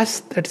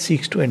past that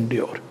seeks to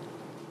endure.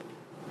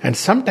 And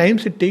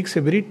sometimes it takes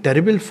a very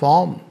terrible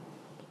form.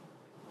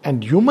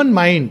 And human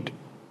mind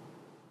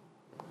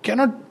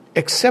cannot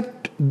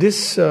accept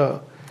this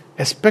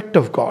aspect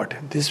of God.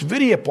 This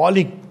very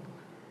appalling.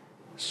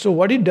 So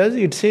what it does,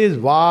 it says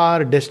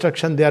war,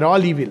 destruction, they are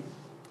all evil.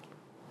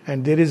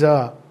 And there is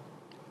a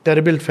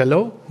terrible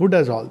fellow who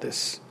does all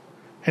this.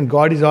 And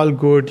God is all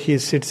good. He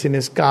sits in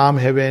his calm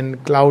heaven,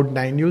 cloud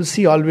nine. You'll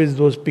see always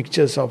those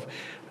pictures of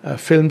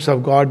films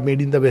of God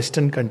made in the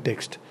Western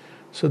context.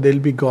 So there'll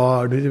be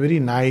God who is a very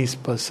nice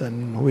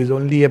person, who is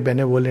only a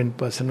benevolent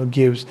person who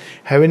gives.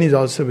 Heaven is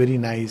also very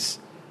nice.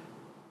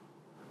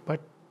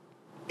 But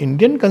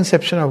Indian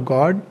conception of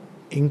God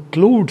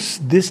includes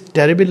this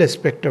terrible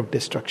aspect of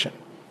destruction.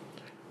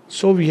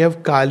 So we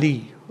have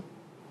Kali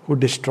who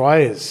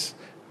destroys.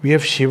 We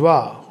have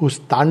Shiva who's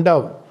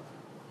Tandav.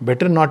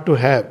 Better not to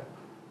have.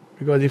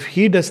 Because if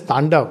he does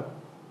Tandav,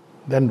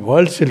 then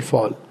worlds will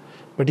fall.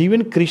 But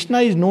even Krishna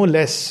is no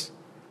less.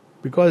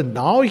 Because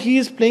now he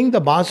is playing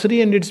the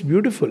bansuri and it's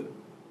beautiful.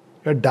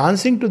 You are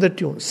dancing to the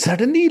tune.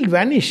 Suddenly he'll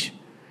vanish.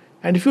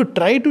 And if you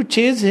try to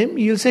chase him,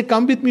 he'll say,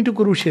 come with me to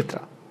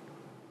Kurukshetra.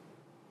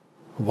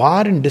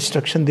 War and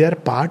destruction, they are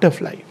part of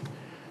life.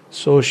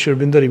 So Sri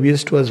Aurobindo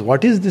reveals to us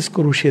what is this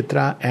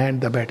Kurukshetra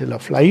and the battle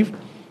of life.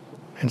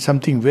 And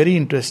something very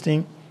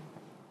interesting,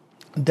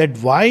 that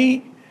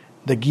why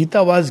the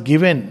Gita was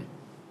given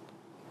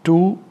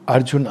to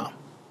Arjuna.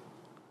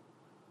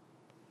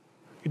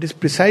 It is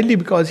precisely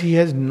because he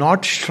has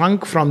not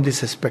shrunk from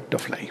this aspect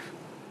of life.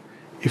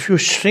 If you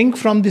shrink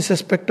from this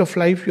aspect of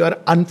life, you are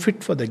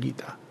unfit for the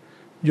Gita.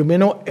 You may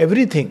know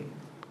everything,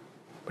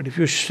 but if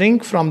you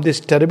shrink from this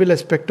terrible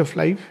aspect of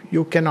life,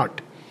 you cannot.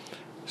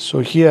 So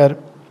here,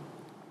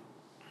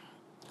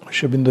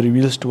 Sri Aurobindo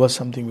reveals to us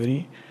something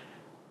very...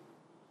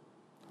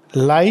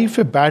 Life,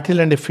 a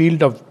battle and a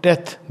field of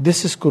death,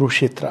 this is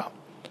Kurukshetra.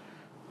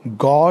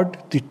 God,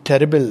 the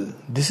terrible,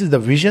 this is the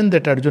vision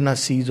that Arjuna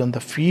sees on the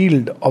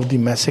field of the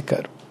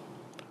massacre.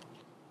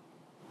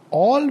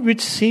 All which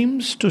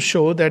seems to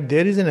show that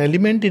there is an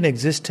element in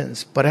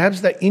existence,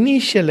 perhaps the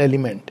initial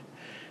element,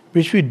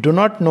 which we do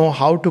not know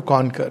how to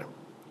conquer.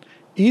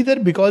 Either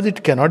because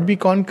it cannot be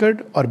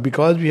conquered, or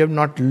because we have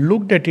not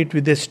looked at it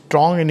with a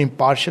strong and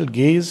impartial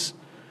gaze,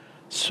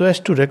 so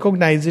as to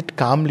recognize it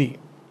calmly.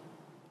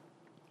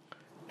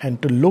 And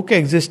to look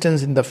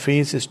existence in the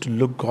face is to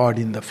look God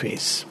in the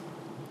face.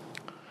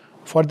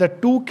 For the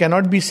two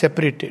cannot be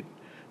separated,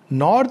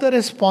 nor the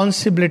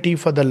responsibility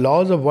for the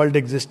laws of world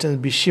existence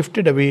be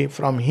shifted away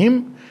from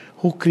Him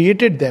who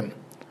created them,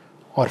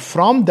 or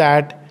from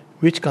that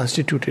which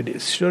constituted it.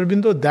 Sri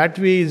Aurobindo, that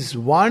way is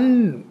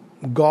one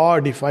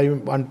God, if I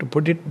want to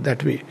put it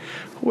that way,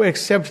 who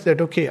accepts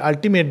that, okay,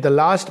 ultimate, the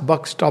last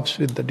buck stops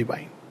with the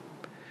divine.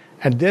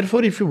 And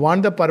therefore, if you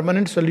want the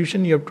permanent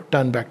solution, you have to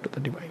turn back to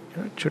the divine.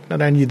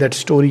 Chutnarayanji, that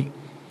story,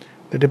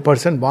 that a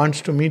person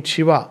wants to meet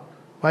Shiva.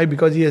 Why?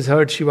 Because he has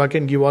heard Shiva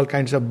can give all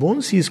kinds of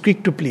boons. He is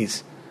quick to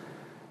please.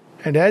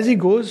 And as he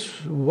goes,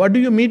 what do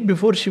you meet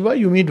before Shiva?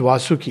 You meet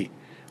Vasuki.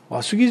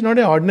 Vasuki is not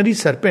an ordinary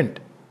serpent.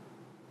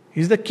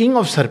 He is the king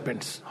of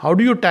serpents. How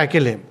do you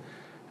tackle him?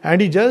 And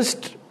he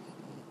just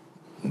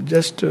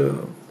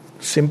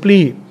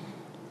simply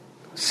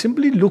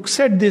looks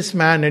at this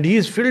man, and he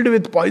is filled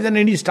with poison,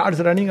 and he starts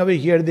running away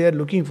here, there,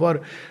 looking for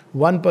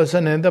one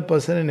person, another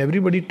person, and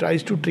everybody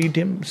tries to treat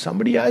him.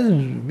 Somebody asks,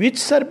 which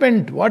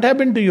serpent? What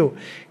happened to you?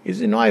 He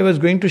says, no, I was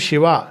going to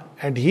Shiva,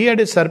 and he had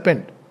a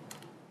serpent.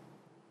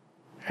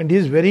 And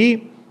his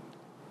very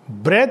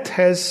breath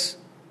has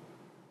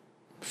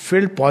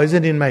filled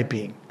poison in my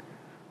being.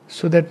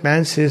 So that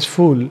man says,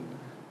 fool,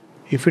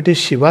 if it is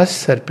Shiva's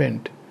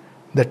serpent,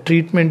 the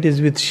treatment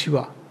is with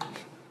Shiva.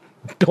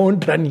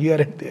 Don't run here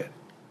and there.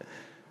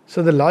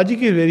 So the logic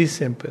is very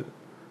simple.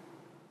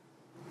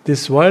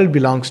 This world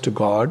belongs to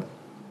God,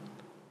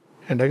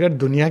 and agar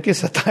dunya ke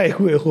sataye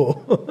hue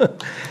ho,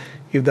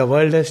 if the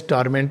world has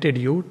tormented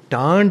you,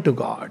 turn to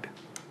God.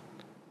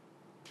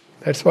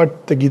 That's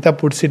what the Gita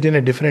puts it in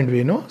a different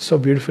way, no? So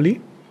beautifully.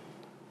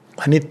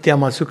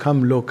 Anityam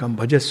asukham lokam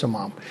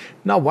bhajasvamam.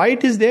 Now why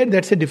it is there,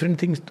 that's a different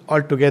thing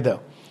altogether.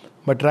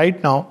 But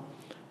right now,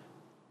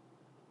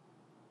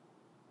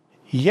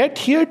 yet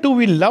here too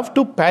we love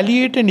to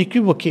palliate and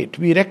equivocate.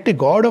 We erect a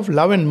God of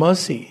love and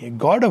mercy, a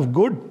God of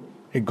good,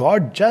 a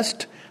God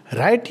just,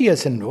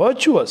 righteous and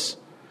virtuous,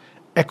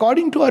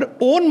 according to our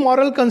own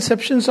moral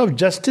conceptions of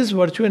justice,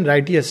 virtue and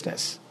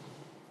righteousness.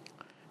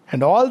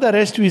 And all the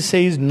rest we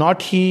say is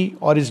not He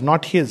or is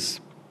not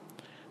His,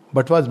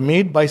 but was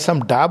made by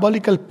some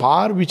diabolical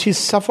power which He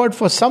suffered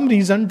for some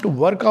reason to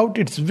work out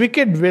its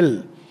wicked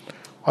will,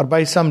 or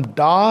by some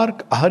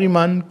dark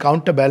Ahriman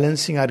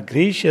counterbalancing our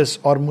gracious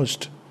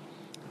Ormuzd.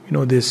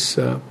 This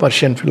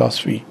Persian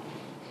philosophy.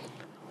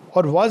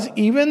 Or was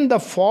even the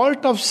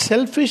fault of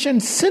selfish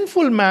and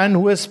sinful man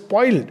who has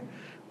spoiled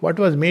what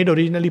was made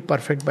originally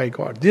perfect by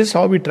God. This is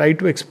how we try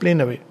to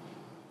explain away.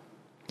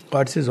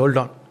 God says, hold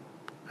on,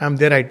 I'm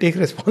there, I take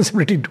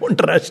responsibility.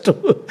 Don't rush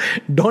to,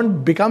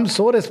 don't become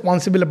so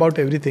responsible about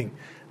everything.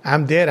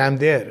 I'm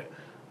there.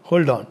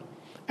 Hold on.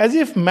 As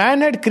if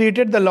man had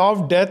created the law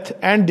of death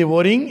and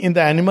devouring in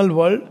the animal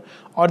world,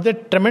 or the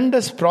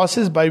tremendous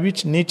process by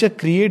which nature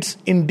creates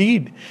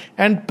indeed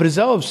and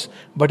preserves,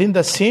 but in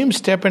the same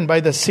step and by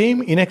the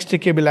same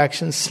inextricable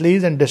action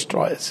slays and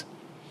destroys.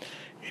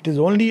 It is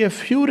only a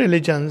few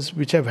religions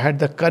which have had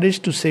the courage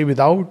to say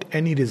without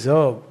any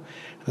reserve,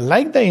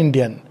 like the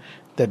Indian,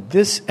 that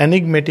this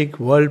enigmatic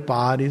world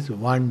power is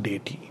one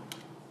deity,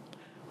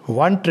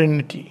 one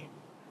trinity,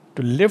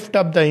 to lift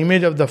up the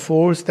image of the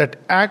force that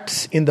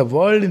acts in the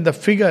world in the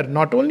figure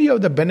not only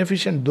of the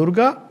beneficent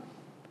Durga,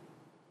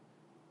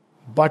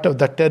 but of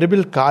the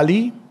terrible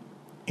Kali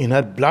in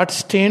her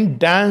blood-stained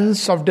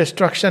dance of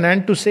destruction,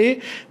 and to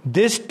say,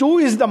 this too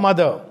is the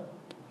mother,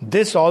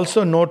 this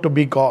also know to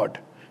be God,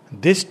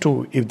 this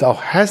too, if thou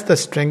hast the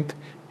strength,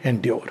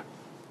 endure.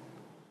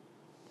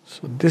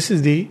 So this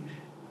is the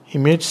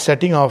image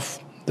setting of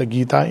the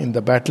Gita in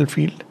the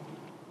battlefield.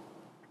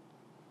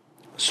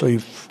 So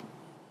if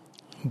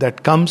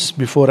that comes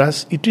before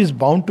us, it is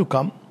bound to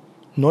come.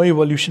 No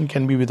evolution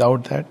can be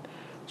without that.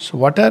 So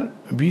what are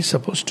we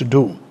supposed to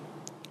do?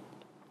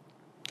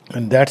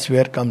 And that's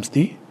where comes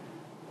the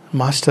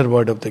master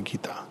word of the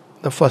Gita,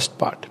 the first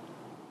part,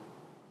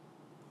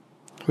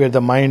 where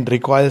the mind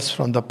recoils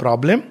from the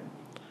problem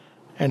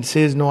and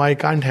says, no, I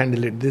can't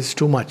handle it, this is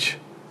too much.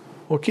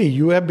 Okay,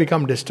 you have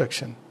become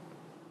destruction.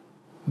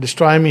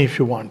 Destroy me if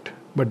you want,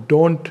 but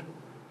don't,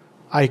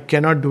 I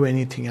cannot do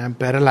anything, I am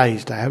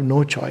paralyzed, I have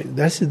no choice.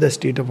 That is the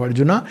state of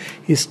Arjuna.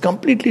 He is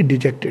completely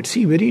dejected.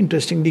 See, very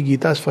interestingly,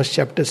 Gita's first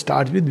chapter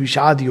starts with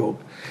Vishad Yoga.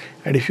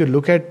 And if you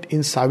look at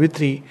in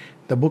Savitri,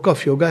 the book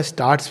of yoga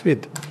starts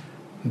with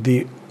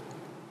the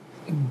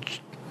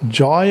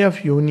joy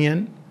of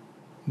union,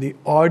 the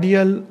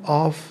ordeal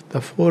of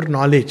the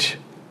foreknowledge,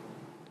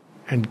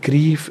 and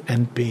grief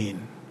and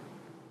pain.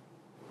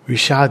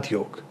 Vishad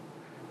Yoga.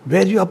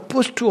 Where you are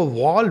pushed to a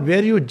wall,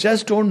 where you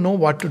just don't know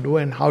what to do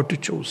and how to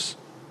choose.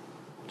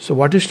 So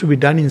what is to be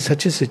done in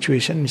such a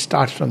situation? It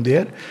starts from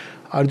there.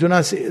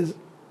 Arjuna says,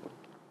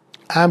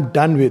 I am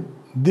done with.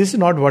 This is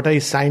not what I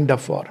signed up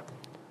for.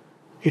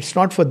 It's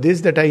not for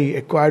this that I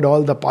acquired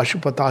all the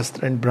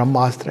Pashupatastra and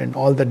Brahmastra and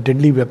all the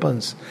deadly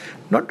weapons.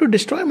 Not to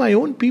destroy my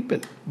own people,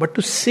 but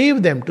to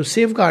save them, to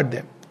safeguard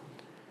them.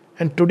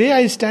 And today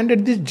I stand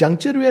at this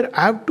juncture where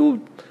I have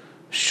to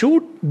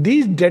shoot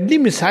these deadly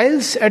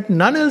missiles at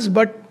none else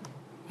but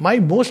my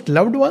most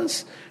loved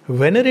ones,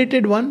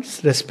 venerated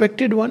ones,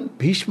 respected one,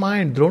 Bhishma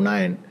and Drona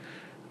and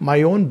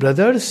my own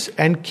brothers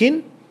and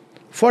kin.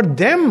 For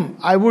them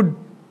I would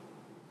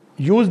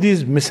use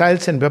these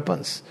missiles and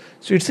weapons.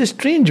 So it's a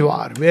strange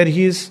war where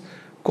he is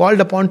called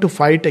upon to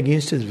fight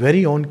against his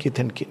very own kith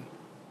and kin.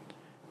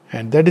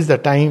 And that is the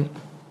time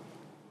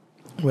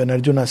when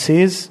Arjuna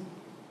says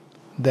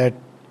that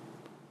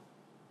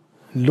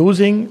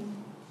losing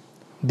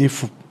the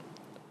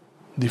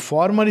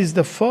former is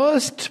the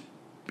first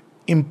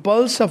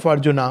impulse of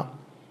Arjuna,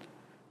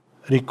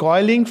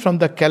 recoiling from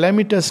the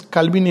calamitous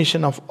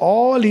culmination of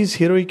all his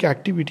heroic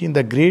activity in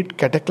the great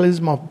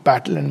cataclysm of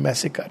battle and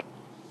massacre.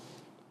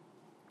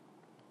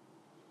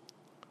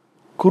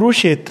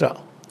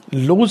 Kurukshetra,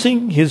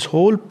 losing his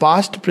whole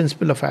past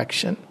principle of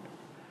action,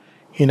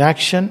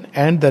 inaction,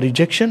 and the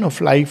rejection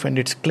of life and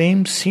its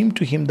claims seemed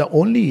to him the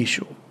only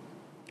issue.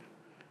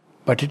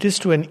 But it is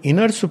to an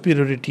inner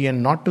superiority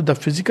and not to the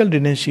physical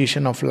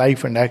renunciation of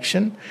life and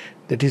action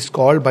that is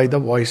called by the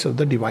voice of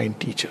the divine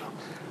teacher.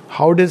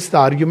 How does the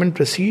argument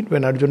proceed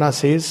when Arjuna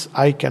says,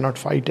 I cannot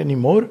fight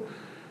anymore?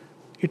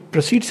 It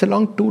proceeds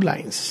along two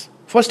lines.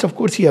 First, of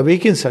course, he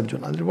awakens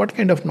Arjuna. What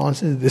kind of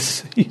nonsense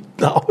is this?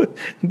 Now,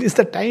 this is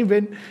the time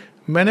when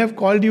men have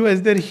called you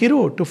as their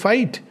hero to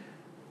fight.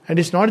 And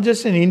it's not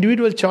just an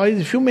individual choice.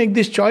 If you make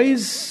this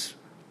choice,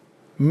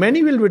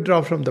 many will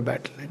withdraw from the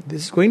battle. And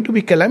this is going to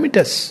be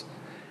calamitous.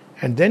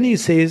 And then he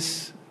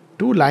says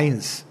two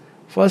lines.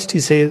 First, he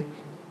says,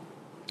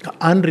 the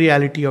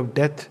unreality of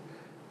death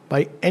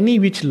by any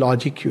which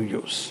logic you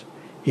use.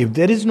 If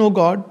there is no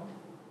God,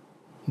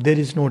 there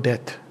is no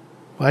death.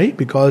 Why?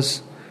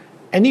 Because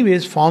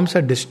anyways, forms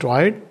are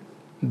destroyed,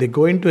 they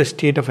go into a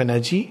state of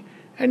energy,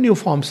 and new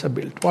forms are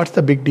built. What's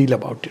the big deal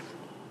about it?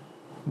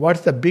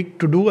 What's the big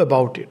to do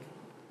about it?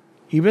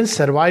 Even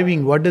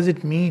surviving, what does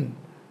it mean?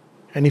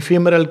 An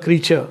ephemeral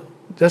creature,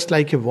 just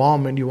like a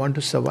worm, and you want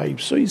to survive.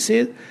 So he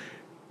says,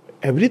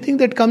 everything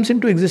that comes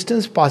into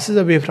existence passes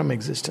away from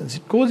existence.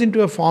 It goes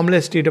into a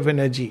formless state of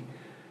energy.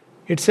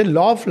 It's a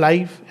law of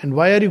life, and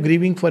why are you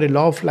grieving for a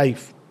law of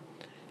life?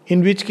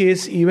 In which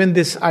case, even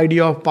this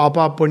idea of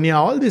papa, punya,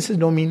 all this is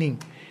no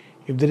meaning.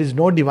 If there is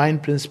no divine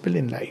principle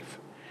in life.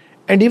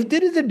 And if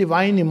there is a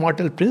divine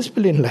immortal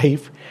principle in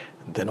life,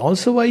 then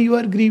also why you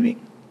are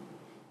grieving?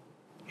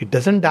 It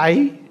doesn't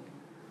die.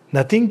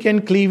 Nothing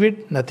can cleave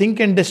it. Nothing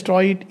can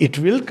destroy it. It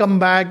will come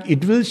back.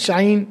 It will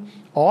shine.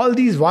 All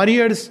these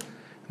warriors,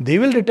 they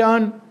will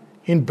return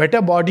in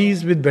better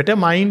bodies with better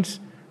minds.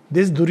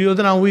 This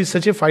Duryodhana, who is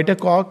such a fighter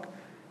cock,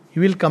 he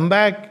will come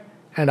back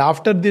And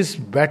after this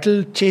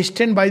battle,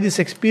 chastened by this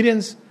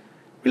experience,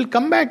 will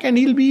come back and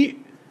he'll be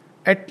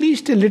at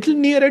least a little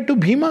nearer to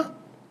Bhima.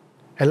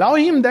 Allow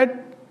him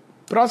that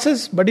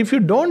process. But if you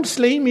don't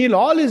slay him, he'll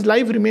all his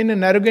life remain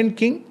an arrogant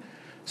king.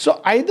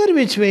 So either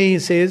which way, he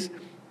says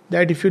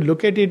that if you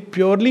look at it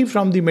purely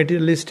from the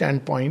materialist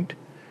standpoint,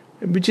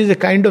 which is a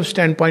kind of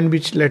standpoint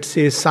which, let's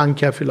say,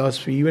 Sankhya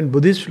philosophy, even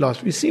Buddhist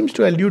philosophy seems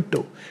to allude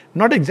to.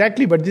 Not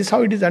exactly, but this is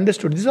how it is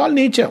understood. This is all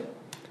nature.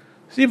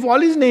 See, if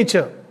all is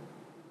nature,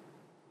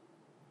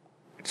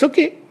 it's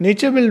okay.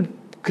 Nature will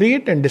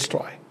create and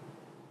destroy.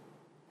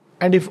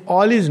 And if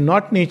all is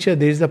not nature,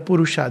 there is the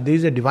Purusha, there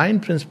is a divine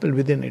principle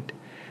within it.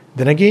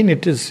 Then again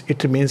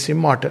it remains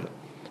immortal.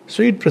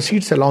 So it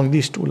proceeds along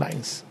these two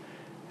lines.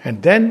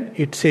 And then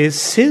it says,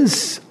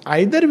 since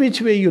either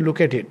which way you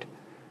look at it,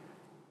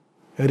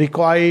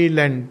 recoil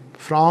and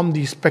from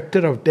the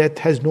spectre of death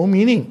has no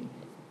meaning.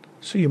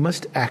 So you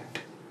must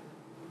act.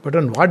 But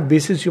on what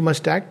basis you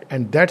must act?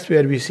 And that's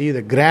where we see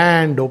the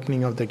grand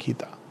opening of the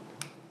Gita.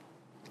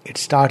 It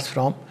starts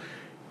from,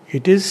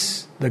 it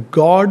is the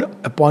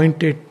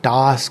God-appointed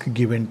task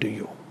given to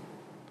you.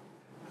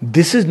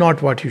 This is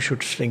not what you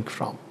should shrink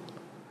from.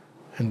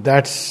 And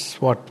that's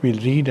what we'll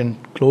read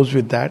and close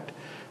with that.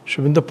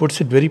 Sri Aurobindo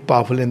puts it very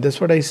powerful, and that's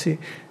what I say.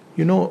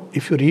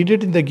 If you read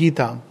it in the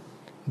Gita,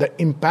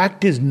 the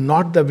impact is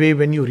not the way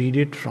when you read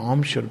it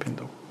from Sri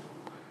Aurobindo.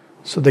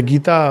 So the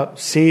Gita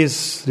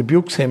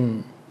rebukes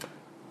him,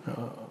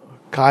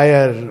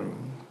 Kair,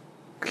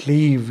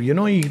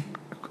 cleave,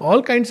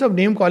 all kinds of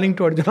name calling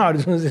to Arjuna.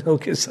 Arjuna says,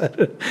 okay,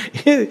 sir.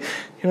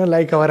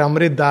 Like our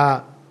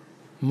Amrita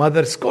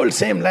mother scolds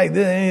him like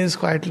this, he is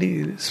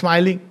quietly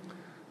smiling.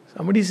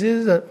 Somebody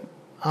says,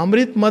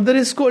 Amrit mother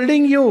is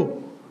scolding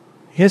you.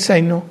 Yes, I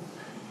know.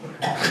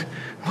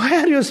 Why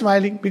are you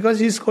smiling? Because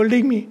she is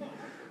scolding me.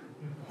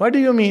 What do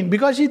you mean?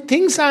 Because she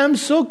thinks I am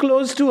so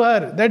close to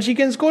her that she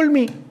can scold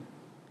me.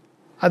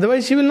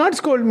 Otherwise she will not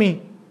scold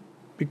me.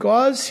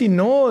 Because she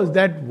knows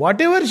that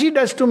whatever she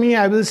does to me,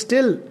 I will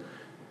still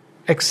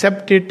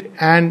accept it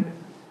and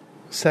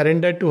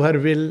surrender to her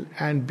will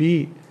and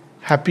be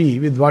happy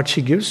with what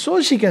she gives,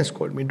 so she can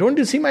scold me. Don't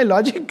you see my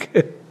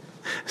logic?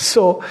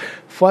 So,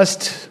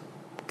 first,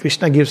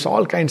 Krishna gives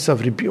all kinds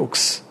of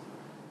rebukes.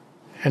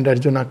 And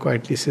Arjuna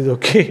quietly says,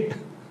 okay,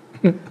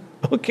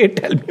 okay,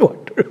 tell me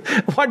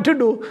what to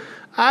do.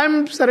 I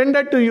am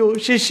surrendered to you.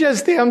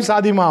 Shishyasteham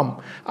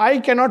sadhimam. I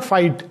cannot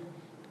fight.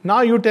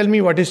 Now you tell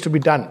me what is to be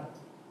done.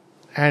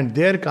 And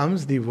there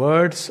comes the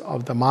words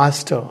of the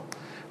master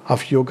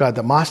of yoga,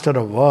 the master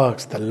of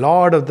works, the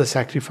lord of the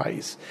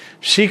sacrifice,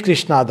 Shri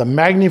Krishna, the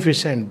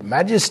magnificent,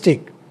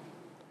 majestic,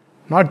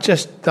 not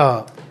just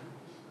the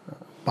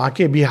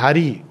Bake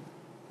Bihari,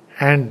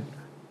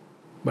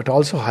 but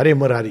also Hare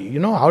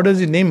Murari. How does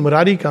the name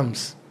Murari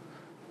comes?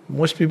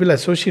 Most people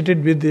associate it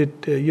with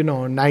it,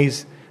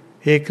 nice.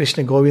 Hey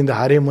Krishna Govinda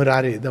Hare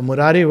Murari. The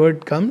Murari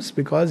word comes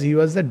because he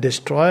was the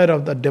destroyer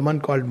of the demon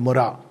called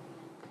Mura.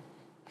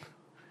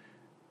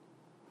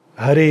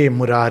 Hare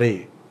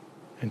Murari.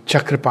 And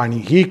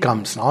Chakrapani, he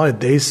comes. Now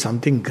there is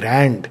something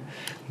grand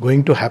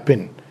going to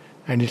happen.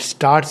 And it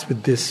starts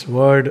with this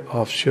word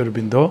of Sri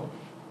Aurobindo.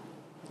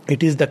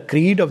 It is the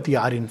creed of the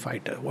Aryan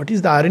fighter. What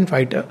is the Aryan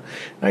fighter?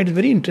 Now it is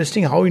very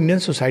interesting how Indian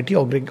society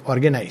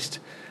organized.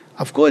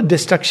 Of course,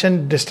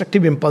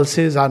 destructive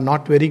impulses are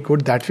not very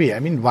good that way.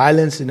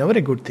 Violence is never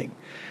a good thing.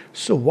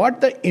 So what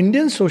the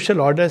Indian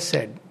social order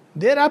said,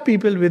 there are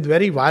people with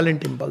very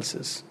violent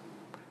impulses.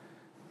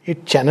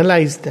 It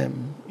channelized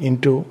them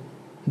into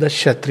the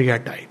Kshatriya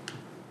type.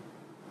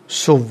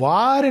 So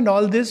war and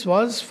all this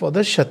was for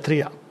the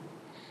Kshatriya.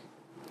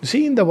 You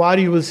see, in the war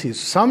you will see,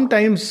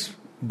 sometimes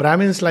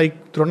Brahmins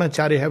like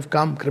Dronacharya have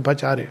come,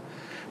 Kripacharya,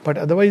 but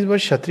otherwise it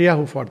was Kshatriya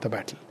who fought the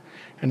battle.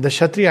 And the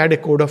Kshatriya had a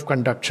code of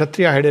conduct,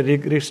 Kshatriya had a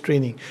rigorous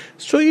training.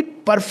 So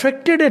it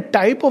perfected a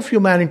type of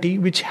humanity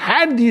which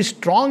had these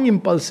strong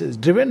impulses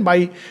driven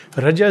by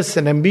rajas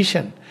and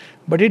ambition,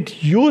 but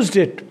it used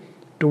it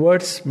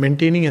towards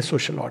maintaining a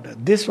social order.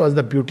 This was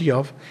the beauty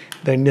of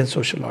the Indian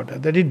social order,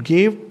 that it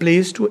gave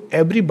place to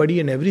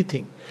everybody and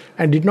everything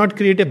and did not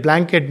create a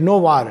blanket, no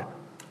war,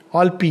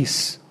 all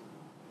peace.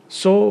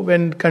 So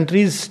when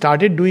countries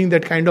started doing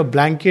that kind of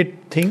blanket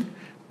thing,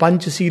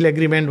 Panchasheel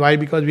agreement, why?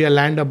 Because we are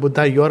land of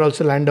Buddha, you are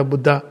also land of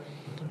Buddha.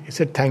 He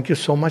said, thank you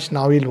so much,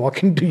 now we'll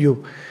walk into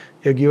you.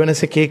 You have given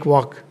us a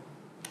cakewalk.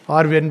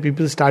 Or when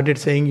people started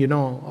saying,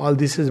 all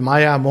this is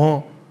Maya,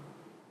 Moh.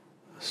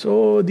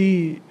 So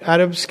the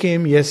Arabs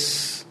came,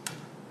 yes,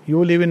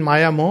 you live in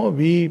Maya, Moh,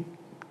 we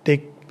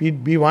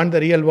want the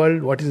real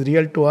world, what is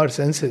real to our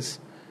senses.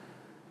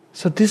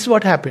 So this is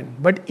what happened.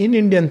 But in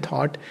Indian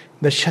thought,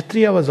 the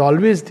Kshatriya was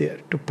always there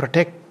to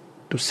protect,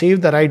 to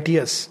save the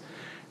righteous.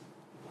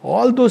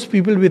 All those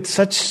people with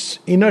such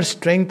inner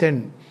strength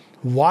and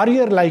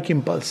warrior-like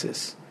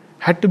impulses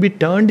had to be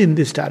turned in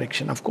this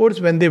direction. Of course,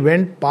 when they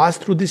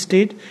passed through this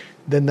stage,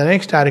 then the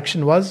next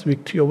direction was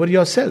victory over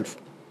yourself.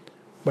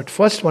 But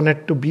first one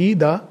had to be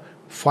the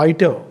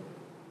fighter.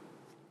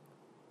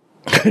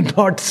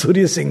 Not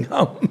Surya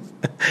Singham,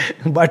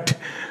 but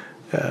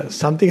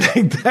something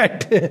like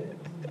that.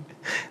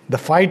 The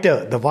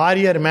fighter, the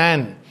warrior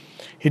man.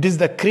 It is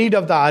the creed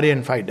of the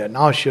Aryan fighter.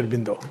 Now Sri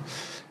Aurobindo.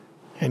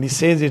 And he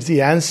says it's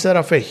the answer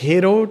of a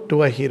hero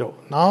to a hero.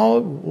 Now,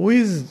 who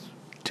is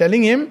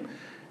telling him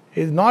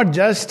is not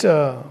just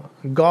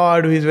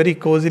God who is very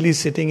cozily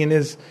sitting in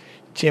his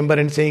chamber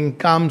and saying,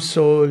 "Come,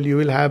 soul, you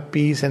will have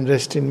peace and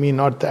rest in me."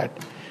 Not that.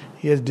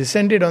 He has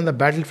descended on the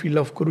battlefield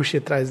of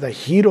Kurukshetra as the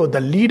hero, the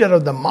leader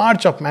of the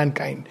march of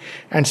mankind,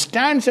 and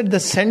stands at the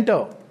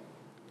center.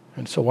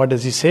 And so, what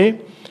does he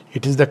say?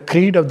 It is the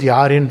creed of the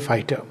Aryan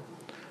fighter.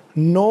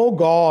 Know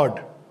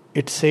God,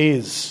 it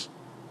says.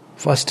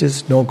 First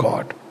is know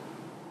God.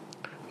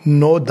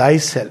 Know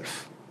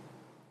thyself.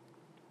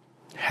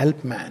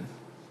 Help man.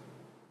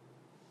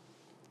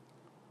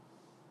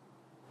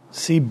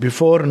 See,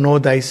 before know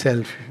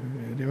thyself,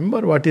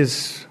 remember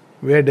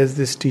where does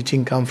this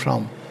teaching come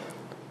from?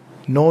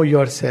 Know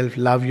yourself,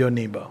 love your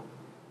neighbor.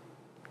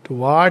 To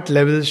what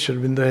levels Sri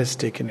Aurobindo has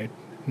taken it?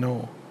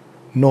 Know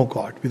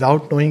God.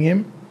 Without knowing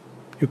Him,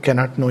 you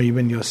cannot know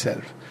even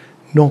yourself.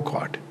 Know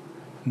God.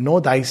 Know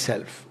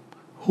thyself.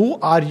 Who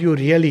are you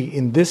really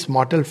in this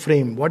mortal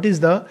frame? What is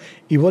the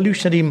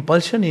evolutionary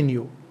impulsion in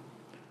you?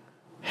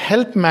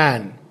 Help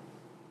man.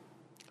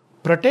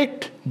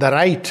 Protect the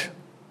right.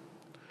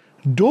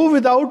 Do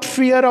without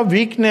fear of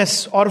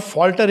weakness or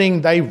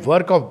faltering thy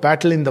work of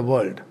battle in the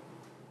world.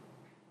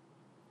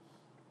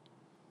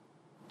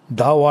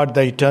 Thou art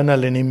the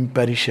eternal and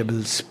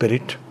imperishable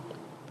spirit.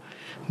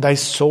 Thy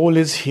soul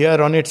is here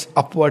on its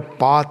upward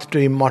path to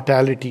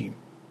immortality.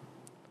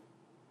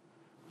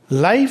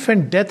 Life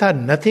and death are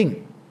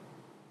nothing.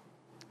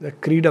 The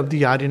creed of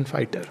the Aryan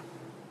fighter.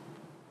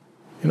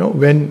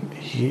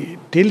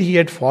 Till he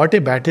had fought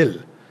a battle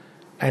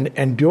and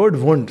endured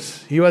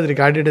wounds, he was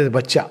regarded as a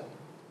bacha.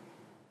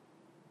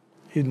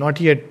 He is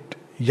not yet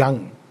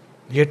young.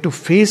 He had to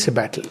face a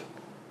battle.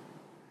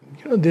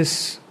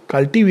 This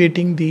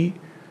cultivating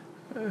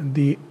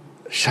the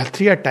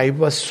Kshatriya type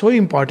was so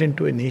important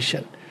to a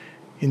nation.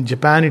 In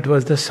Japan, it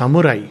was the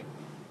samurai.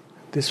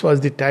 This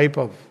was the type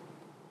of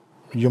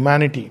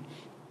humanity.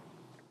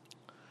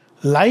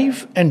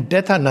 Life and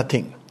death are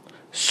nothing.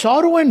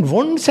 Sorrow and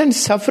wounds and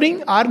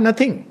suffering are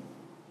nothing.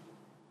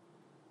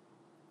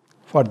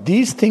 For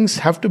these things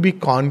have to be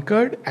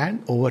conquered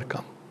and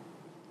overcome.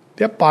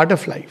 They are part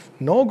of life.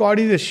 No, God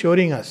is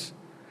assuring us.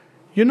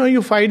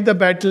 You fight the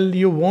battle,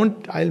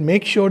 I'll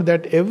make sure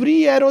that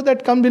every arrow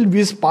that comes will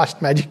whiz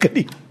past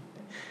magically.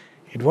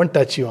 It won't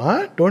touch you,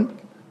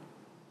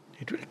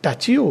 It will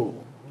touch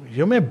you.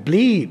 You may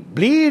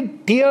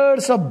bleed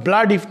tears of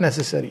blood if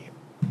necessary.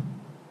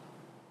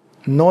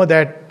 Know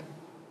that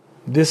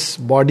this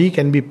body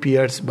can be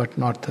pierced but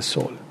not the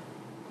soul.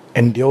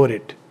 Endure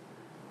it.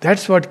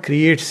 That's what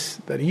creates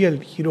the real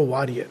hero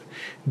warrior.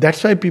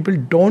 That's why people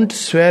don't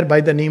swear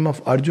by the name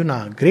of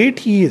Arjuna. Great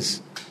he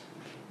is.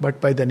 But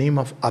by the name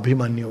of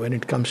Abhimanyu when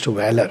it comes to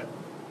valor.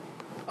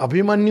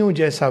 Abhimanyu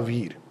jaisa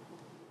veer.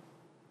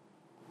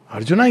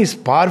 Arjuna is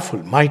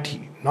powerful,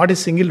 mighty. Not a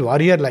single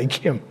warrior like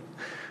him.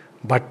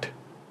 But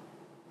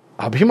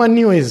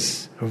Abhimanyu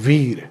is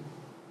veer.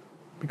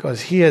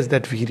 Because he has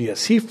that virya.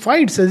 He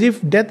fights as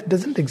if death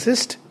doesn't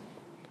exist.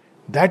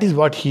 That is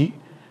what he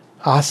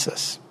asks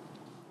us.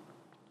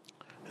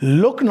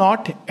 Look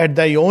not at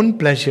thy own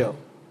pleasure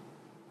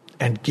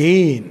and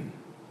gain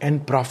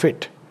and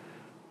profit.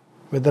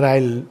 Whether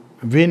I'll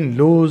win,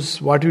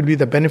 lose, what will be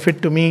the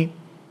benefit to me.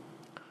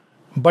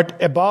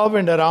 But above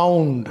and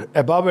around,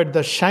 above at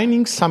the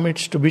shining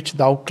summits to which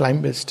thou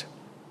climbest.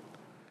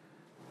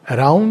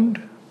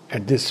 Around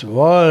at this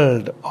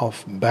world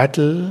of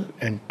battle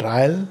and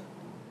trial,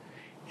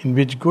 in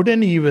which good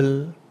and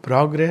evil,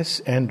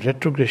 progress and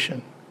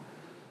retrogression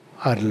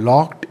are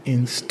locked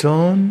in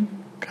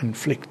stern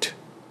conflict.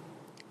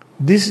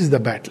 This is the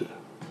battle.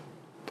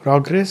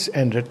 Progress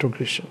and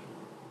retrogression.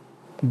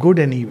 Good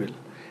and evil.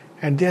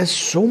 And they are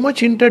so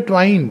much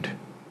intertwined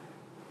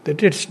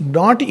that it's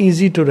not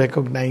easy to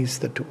recognize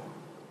the two.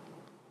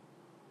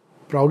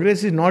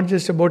 Progress is not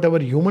just about our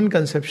human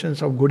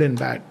conceptions of good and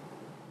bad,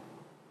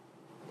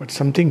 but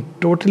something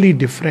totally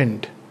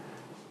different.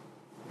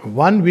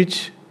 One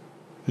which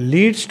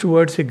leads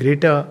towards a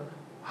greater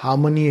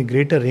harmony, a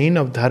greater reign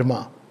of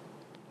dharma,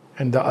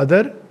 and the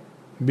other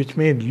which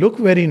may look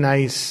very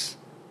nice,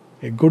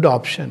 a good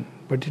option,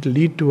 but it will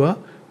lead to a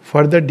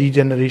further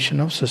degeneration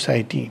of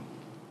society.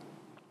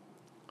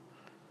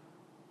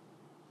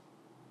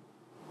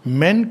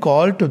 Men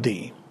call to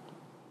thee,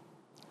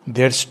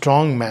 their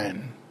strong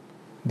man,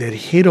 their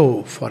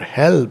hero for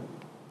help.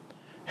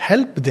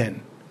 Help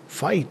then,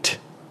 fight.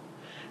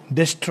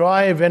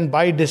 Destroy when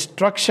by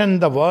destruction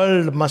the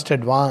world must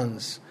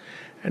advance.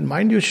 And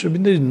mind you, Sri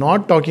Aurobindo is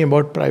not talking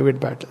about private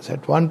battles.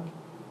 At one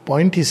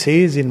point he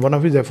says in one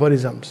of his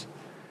aphorisms,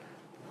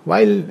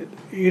 while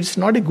it's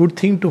not a good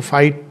thing to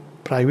fight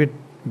private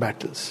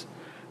battles,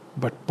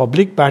 but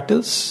public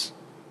battles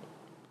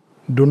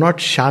do not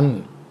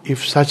shun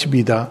if such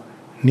be the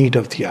need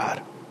of the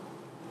hour.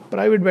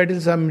 Private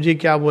battles, मुझे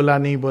क्या बोला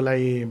नहीं बोला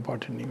ये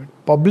important नहीं.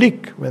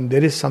 Public, when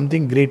there is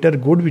something greater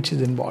good which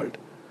is involved,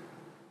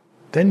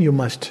 then you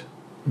must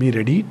Be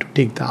ready to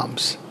take the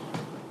arms.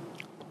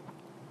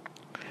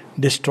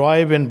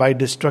 Destroy when by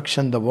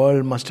destruction the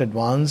world must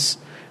advance,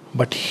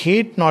 but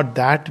hate not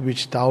that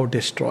which thou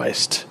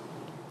destroyest.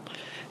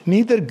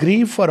 Neither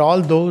grieve for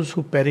all those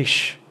who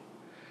perish.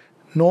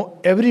 Know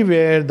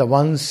everywhere the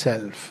one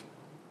self.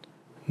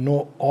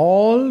 Know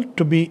all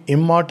to be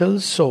immortal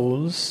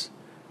souls,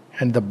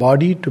 and the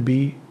body to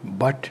be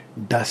but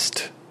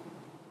dust.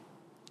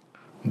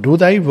 Do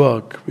thy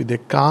work with a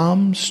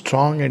calm,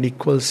 strong, and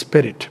equal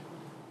spirit.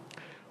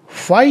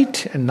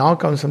 Fight, and now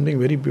comes something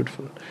very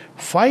beautiful.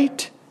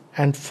 Fight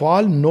and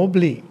fall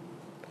nobly,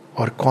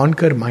 or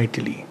conquer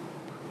mightily.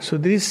 So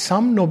there is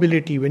some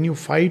nobility when you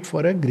fight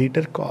for a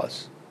greater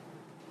cause.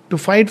 To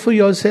fight for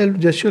yourself,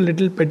 just your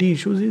little petty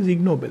issues, is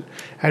ignoble.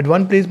 At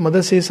one place,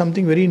 mother says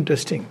something very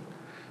interesting.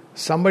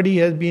 Somebody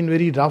has been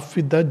very rough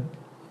with the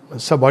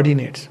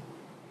subordinates.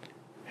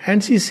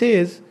 And she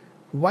says,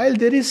 while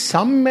there is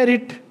some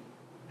merit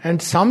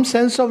and some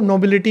sense of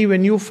nobility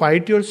when you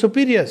fight your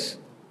superiors,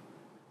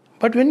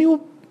 but when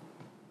you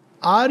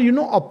are,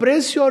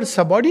 oppress your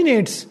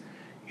subordinates,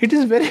 it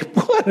is very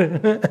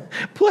poor.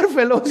 Poor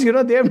fellows,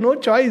 they have no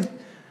choice.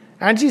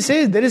 And she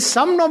says, there is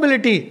some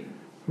nobility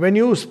when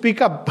you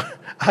speak up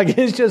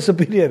against your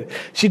superior.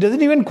 She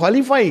doesn't even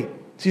qualify.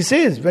 She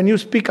says, when you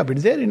speak up,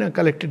 it's there in her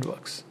collected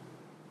works.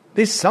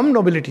 There is some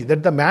nobility,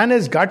 that the man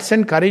has guts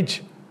and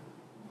courage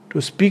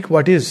to speak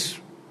what is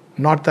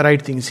not the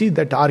right thing. See,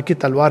 that R.K.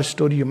 Talwar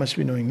story you must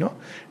be knowing, no?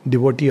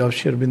 Devotee of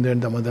Sri Aurobindo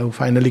and the mother who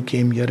finally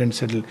came here and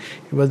settled.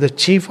 He was the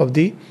chief of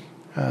the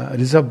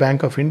Reserve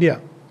Bank of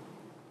India.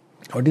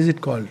 What is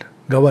it called?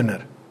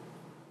 Governor.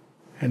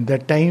 And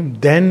that time,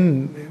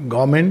 then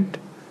government,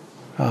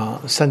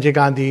 Sanjay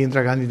Gandhi,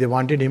 Indira Gandhi, they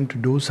wanted him to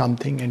do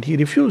something and he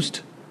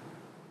refused.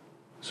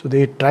 So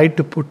they tried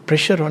to put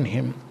pressure on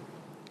him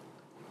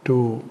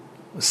to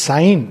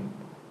sign.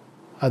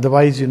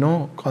 Otherwise,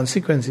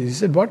 consequences. He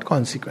said, what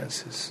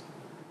consequences?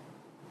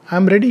 I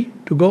am ready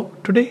to go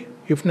today,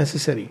 if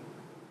necessary.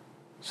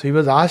 So he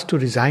was asked to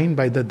resign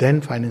by the then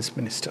finance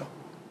minister.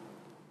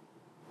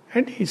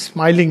 And he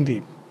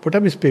smilingly put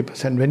up his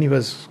papers. And when he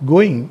was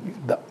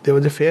going, there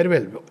was a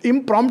farewell,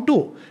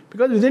 impromptu,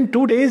 because within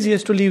 2 days he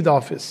has to leave the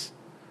office.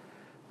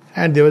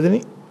 And there was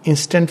an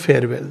instant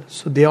farewell.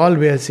 So they all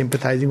were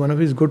sympathizing. One of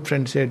his good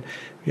friends said,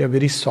 we are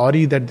very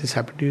sorry that this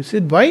happened to you. He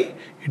said, why?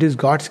 It is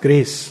God's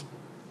grace.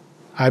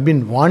 I've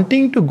been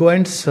wanting to go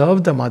and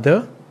serve the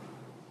mother,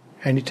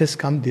 and it has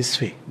come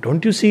this way.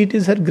 Don't you see it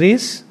is her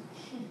grace?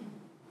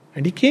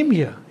 And he came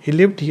here. He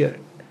lived here.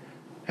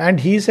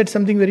 And he said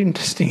something very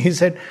interesting. He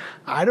said,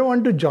 I don't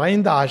want to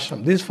join the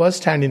ashram. This is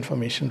first-hand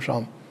information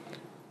from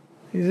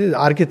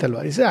R.K.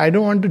 Talwar. He said, I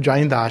don't want to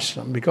join the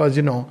ashram because,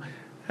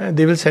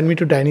 they will send me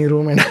to dining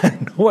room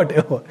and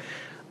whatever.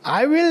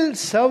 I will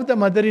serve the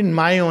mother in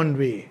my own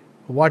way,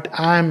 what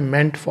I am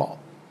meant for.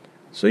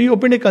 So he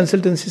opened a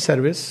consultancy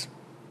service.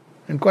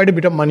 And quite a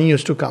bit of money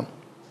used to come.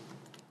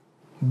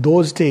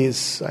 Those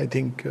days, I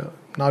think,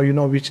 now you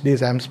know which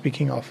days I am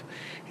speaking of.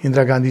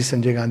 Indira Gandhi,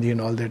 Sanjay Gandhi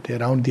and all that,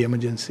 around the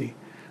emergency.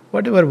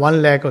 Whatever,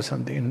 1 lakh or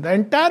something. The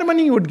entire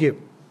money he would give.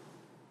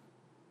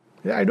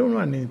 I don't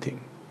want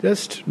anything.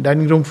 Just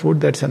dining room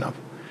food, that's enough.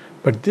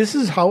 But this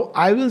is how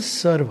I will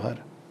serve her.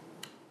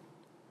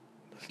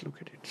 Let's look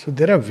at it. So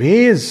there are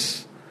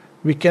ways.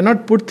 We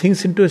cannot put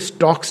things into a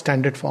stock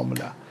standard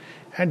formula.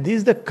 And this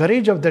is the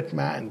courage of that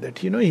man, that,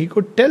 he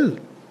could tell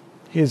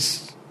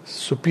his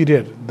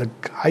superior, the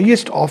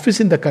highest office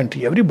in the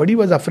country, everybody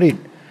was afraid.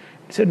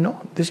 He said, no,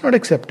 this is not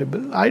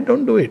acceptable. I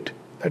don't do it.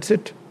 That's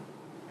it.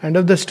 End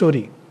of the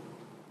story.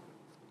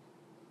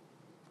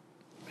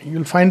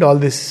 You'll find all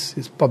this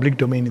is public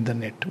domain in the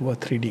net,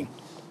 worth reading.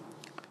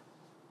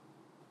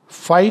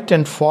 Fight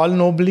and fall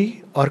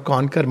nobly or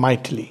conquer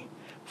mightily.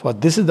 For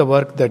this is the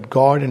work that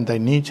God and thy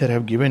nature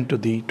have given to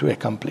thee to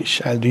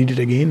accomplish. I'll read it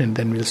again and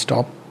then we'll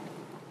stop.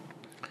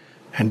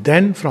 And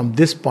then from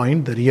this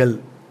point, the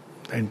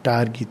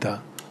entire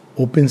Gita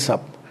opens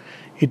up.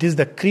 It is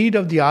the creed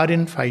of the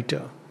Aryan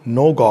fighter.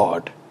 Know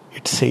God,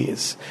 it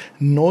says.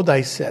 Know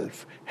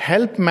thyself.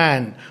 Help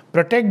man.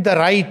 Protect the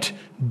right.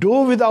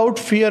 Do without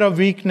fear of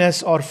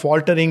weakness or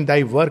faltering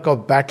thy work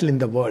of battle in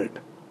the world.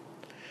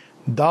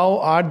 Thou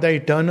art the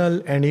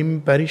eternal and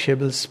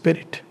imperishable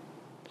spirit.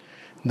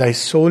 Thy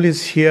soul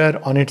is here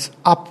on its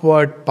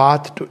upward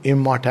path to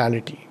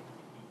immortality.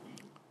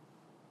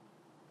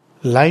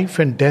 Life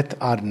and death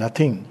are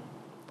nothing.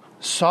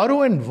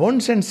 Sorrow and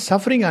wounds and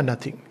suffering are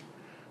nothing.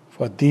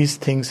 For these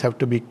things have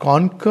to be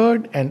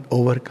conquered and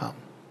overcome.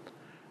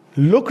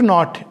 Look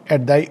not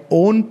at thy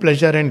own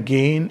pleasure and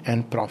gain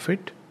and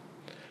profit,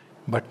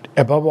 but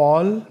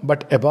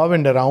above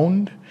and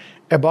around,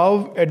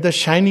 above at the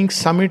shining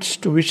summits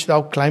to which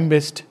thou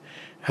climbest,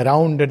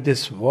 around at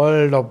this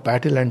world of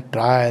battle and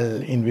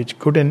trial in which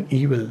good and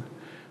evil,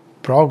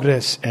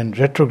 progress and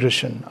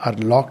retrogression are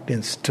locked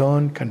in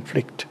stern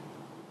conflict.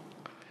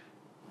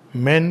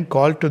 Men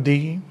call to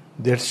thee,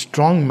 their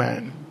strong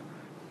man,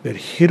 their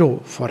hero,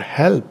 for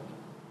help.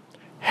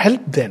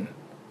 Help then.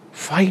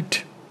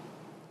 Fight.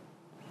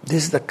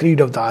 This is the creed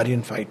of the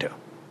Aryan fighter.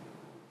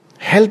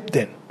 Help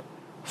then.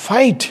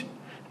 Fight,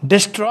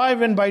 destroy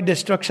when by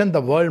destruction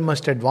the world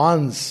must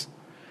advance.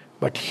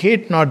 But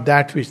hate not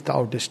that which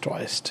thou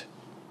destroyest.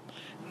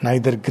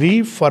 Neither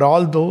grieve for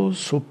all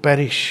those who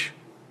perish.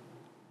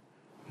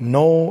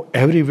 Know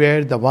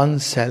everywhere the one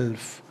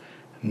self.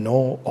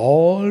 Know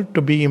all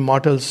to be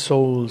immortal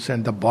souls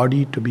and the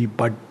body to be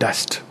but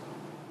dust.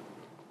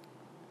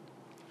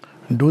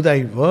 Do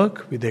thy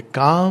work with a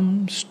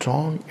calm,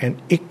 strong,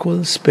 and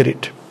equal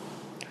spirit.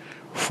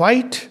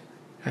 Fight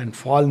and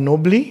fall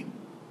nobly,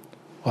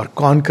 or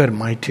conquer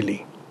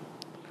mightily.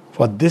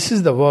 For this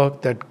is the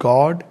work that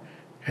God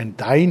and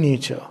thy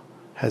nature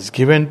have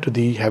given to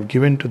thee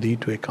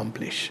to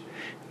accomplish.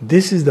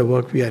 This is the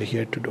work we are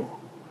here to do.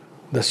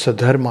 The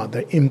Swadharma,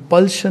 the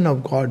impulsion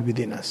of God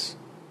within us.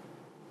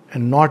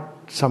 And not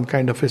some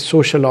kind of a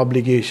social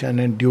obligation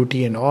and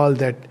duty and all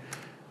that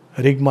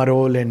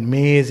rigmarole and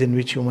maze in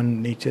which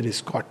human nature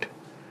is caught.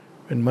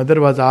 When Mother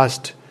was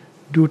asked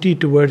duty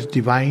towards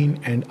divine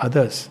and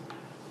others,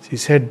 she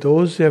said,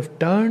 those who have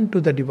turned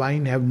to the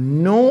divine have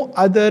no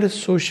other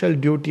social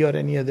duty or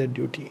any other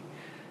duty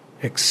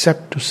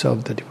except to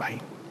serve the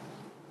divine.